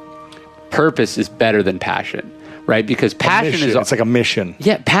purpose is better than passion. Right? Because passion is... It's like a mission.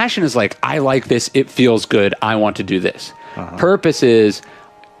 Yeah, passion is like, I like this, it feels good, I want to do this. Purpose is,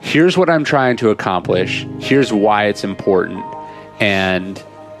 here's what I'm trying to accomplish, here's why it's important, and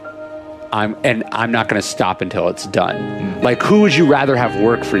I'm not going to stop until it's done. Like, who would you rather have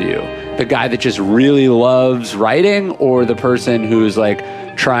work for you? The guy that just really loves writing, or the person who's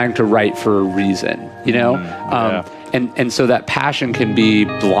like trying to write for a reason, And so that passion can be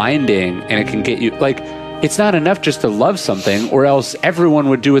blinding, and it can get you... like. It's not enough just to love something, or else everyone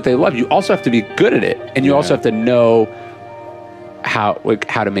would do what they love. You also have to be good at it, and you also have to know how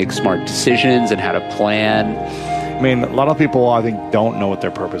to make smart decisions and how to plan. I mean, a lot of people, I think, don't know what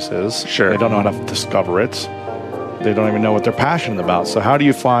their purpose is. Sure. They don't know how to discover it. They don't even know what they're passionate about. So how do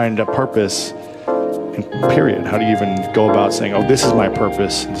you find a purpose, period? How do you even go about saying, oh, this is my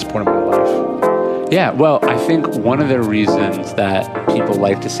purpose at this point in my life? Yeah, well, I think one of the reasons that people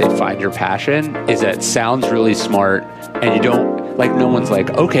like to say find your passion is that it sounds really smart, and you don't, like, no one's like,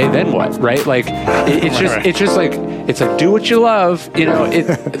 okay, then what, right? Like, it's just like, it's like, do what you love,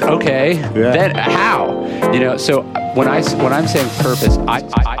 okay, then how? So when I'm saying purpose,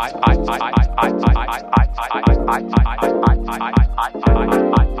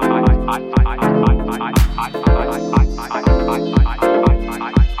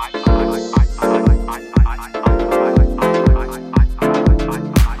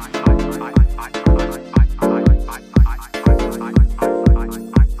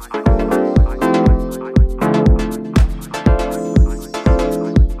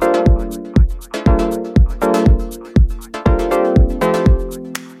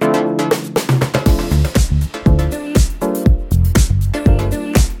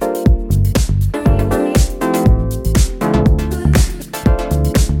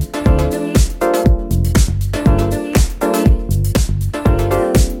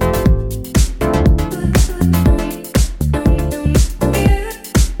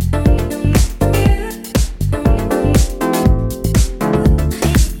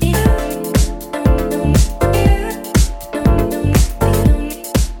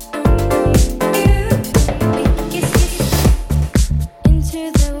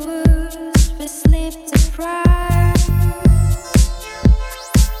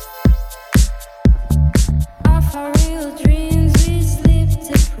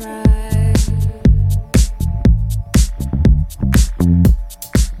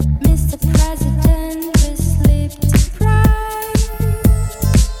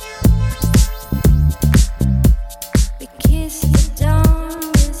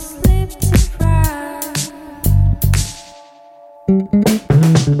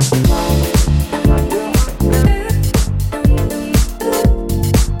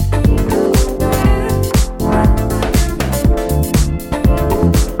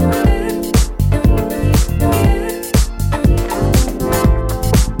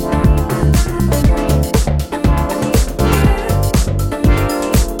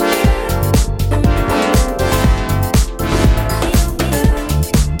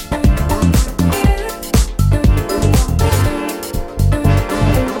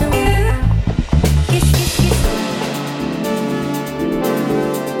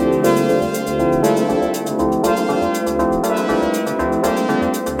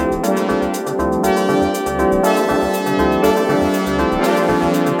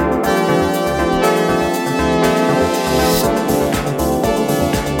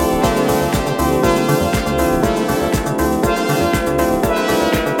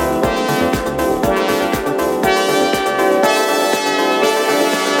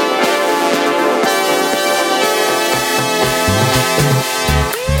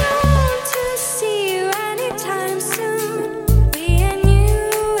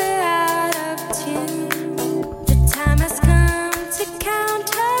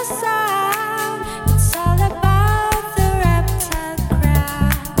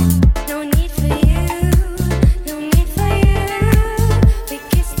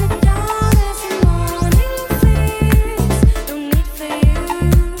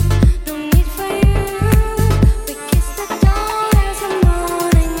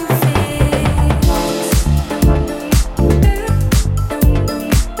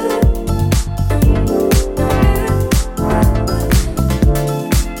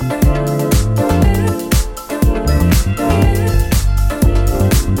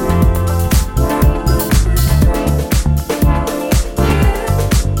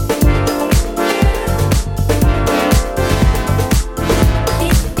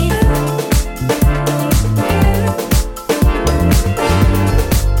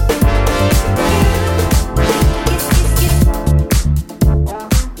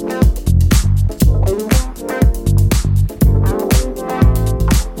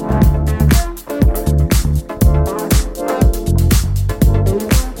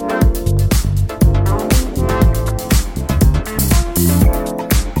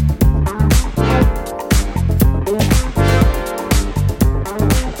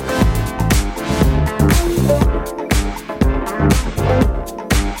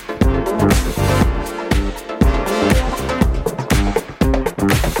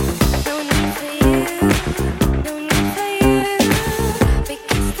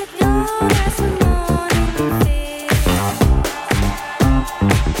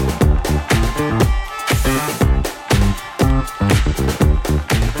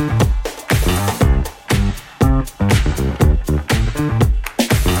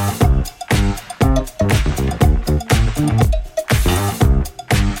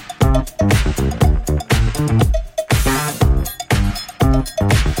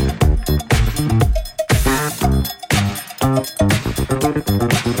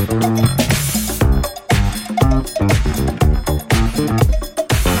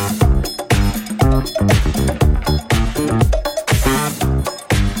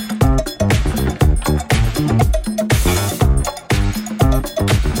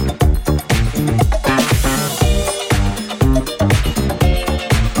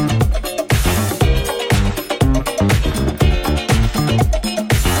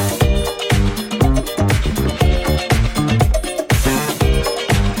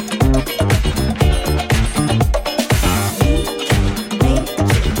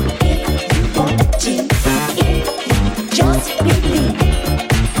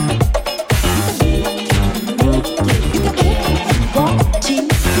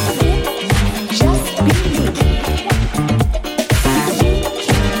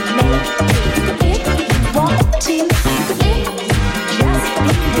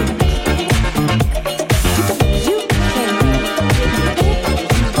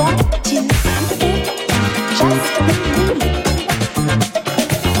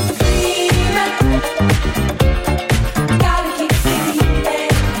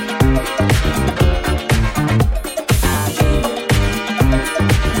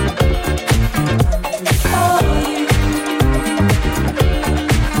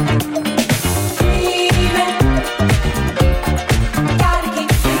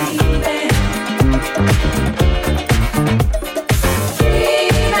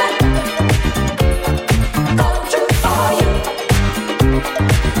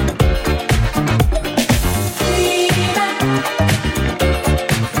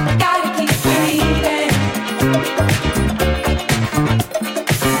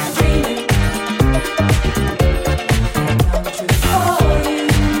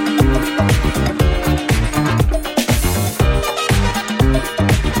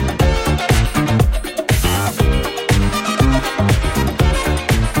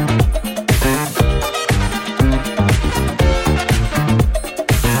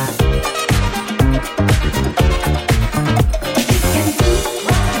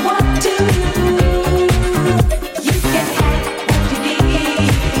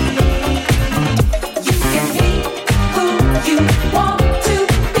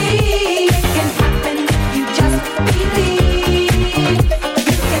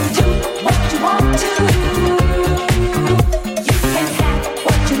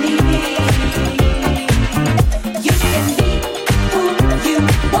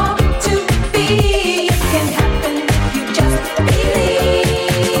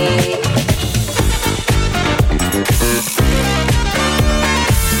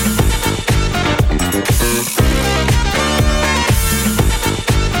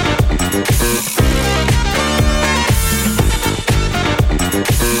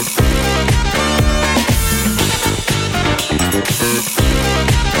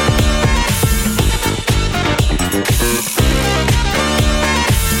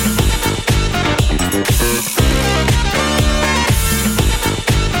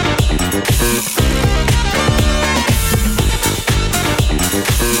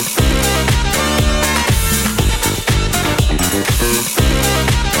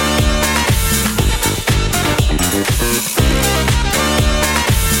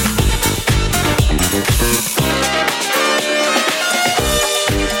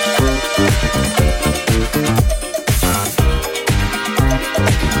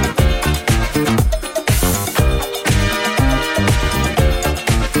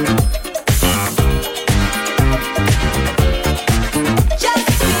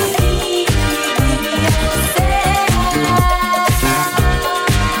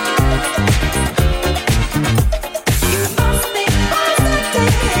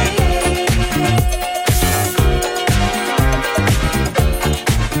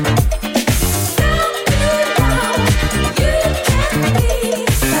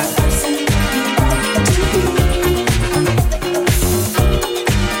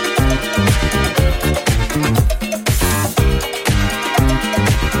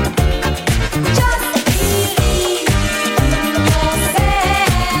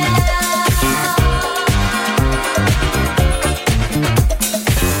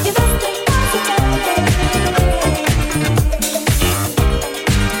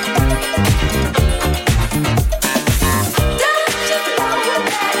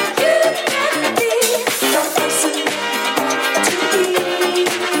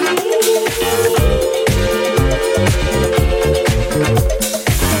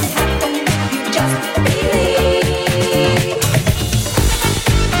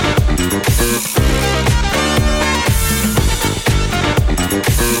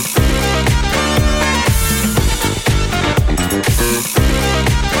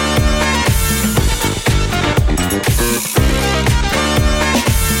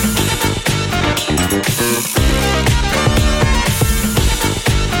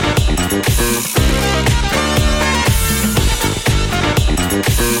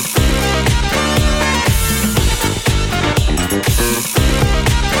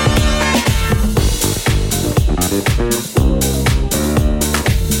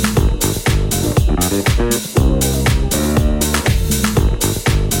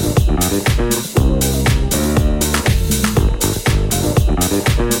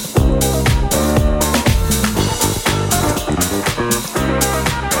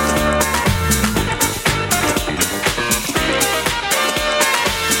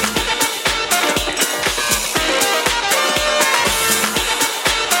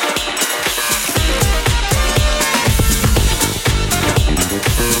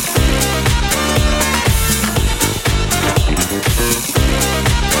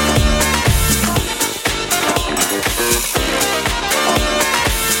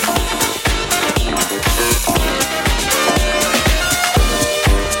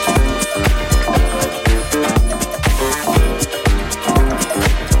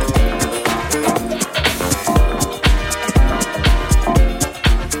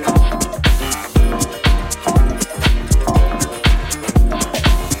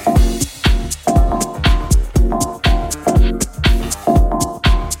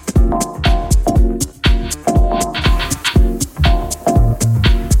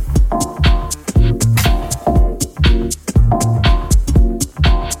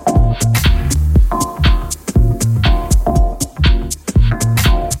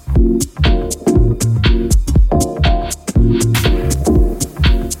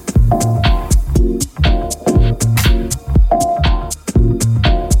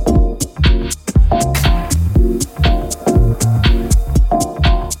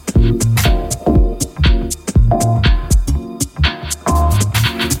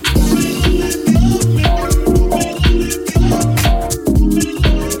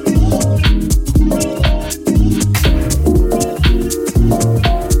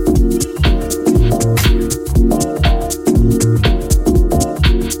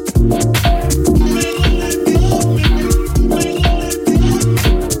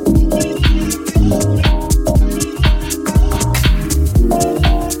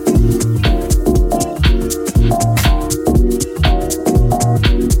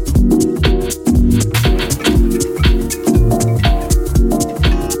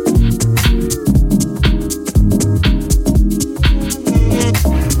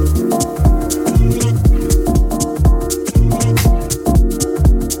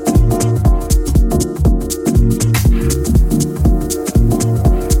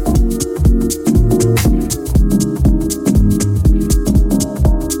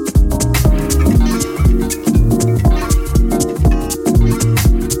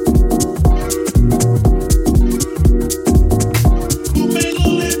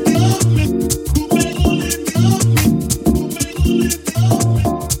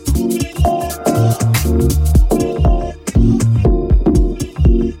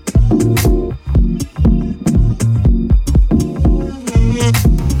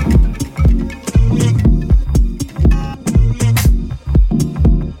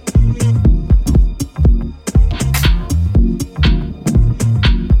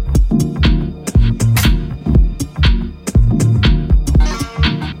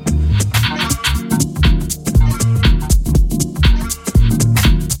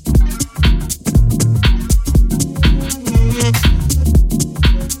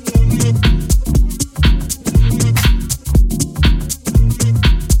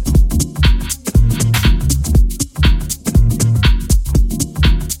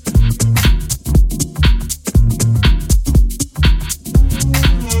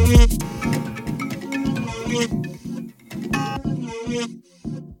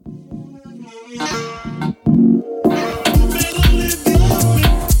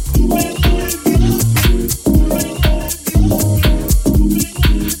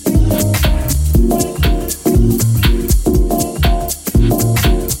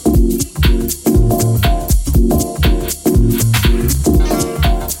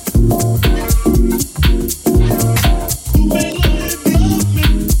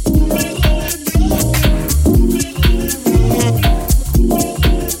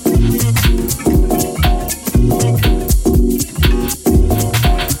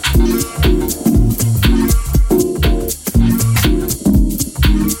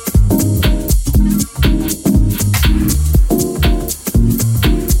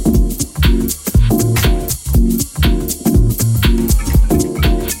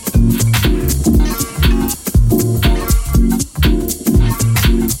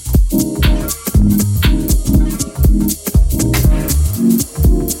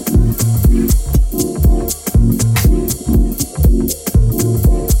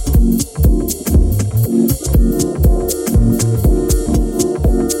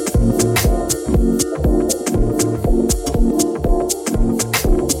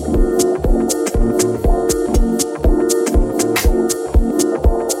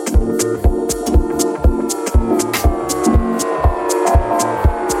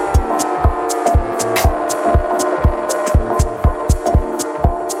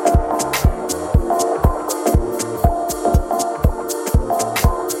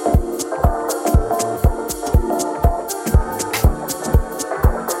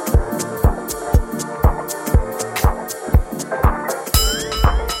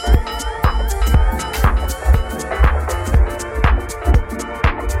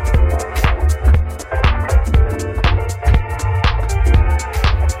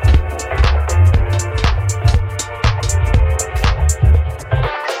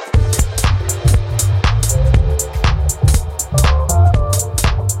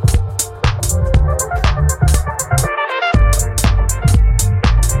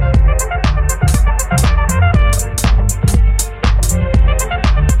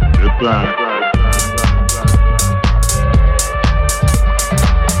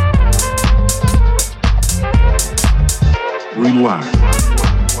 relax.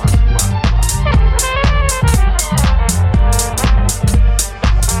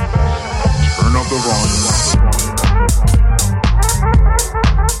 Turn up the volume.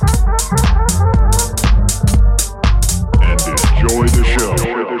 And enjoy the show.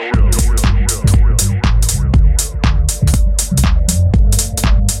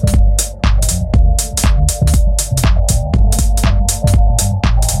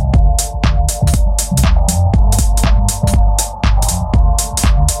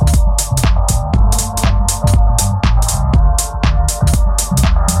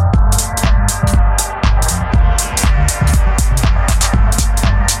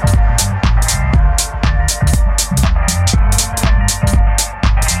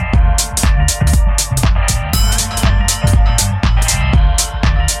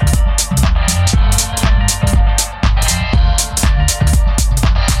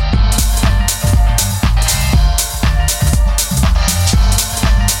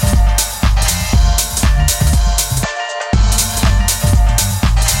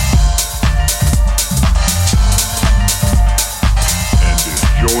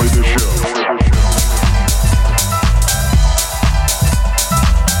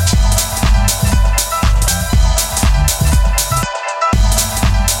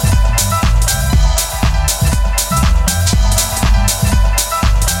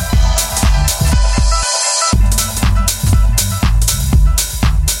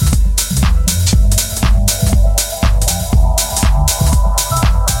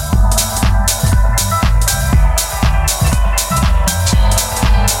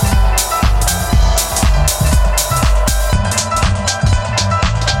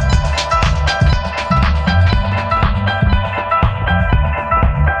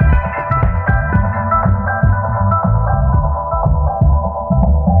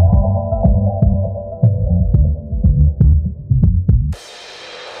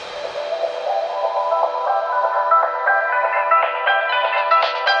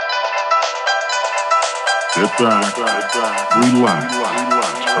 Sit back, relax,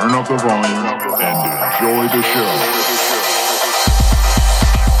 turn up the volume, and enjoy the show.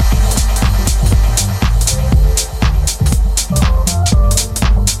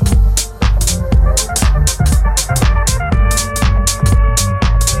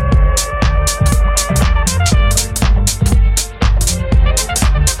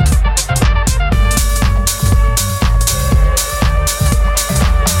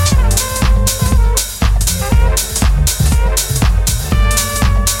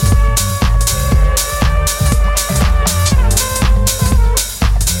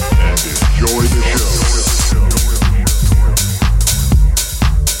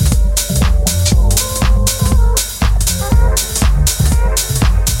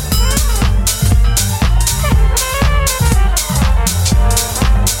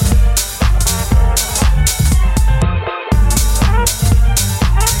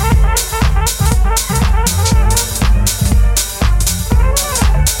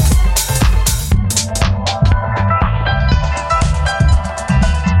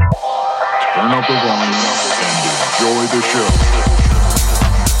 Turn up the volume and enjoy the show.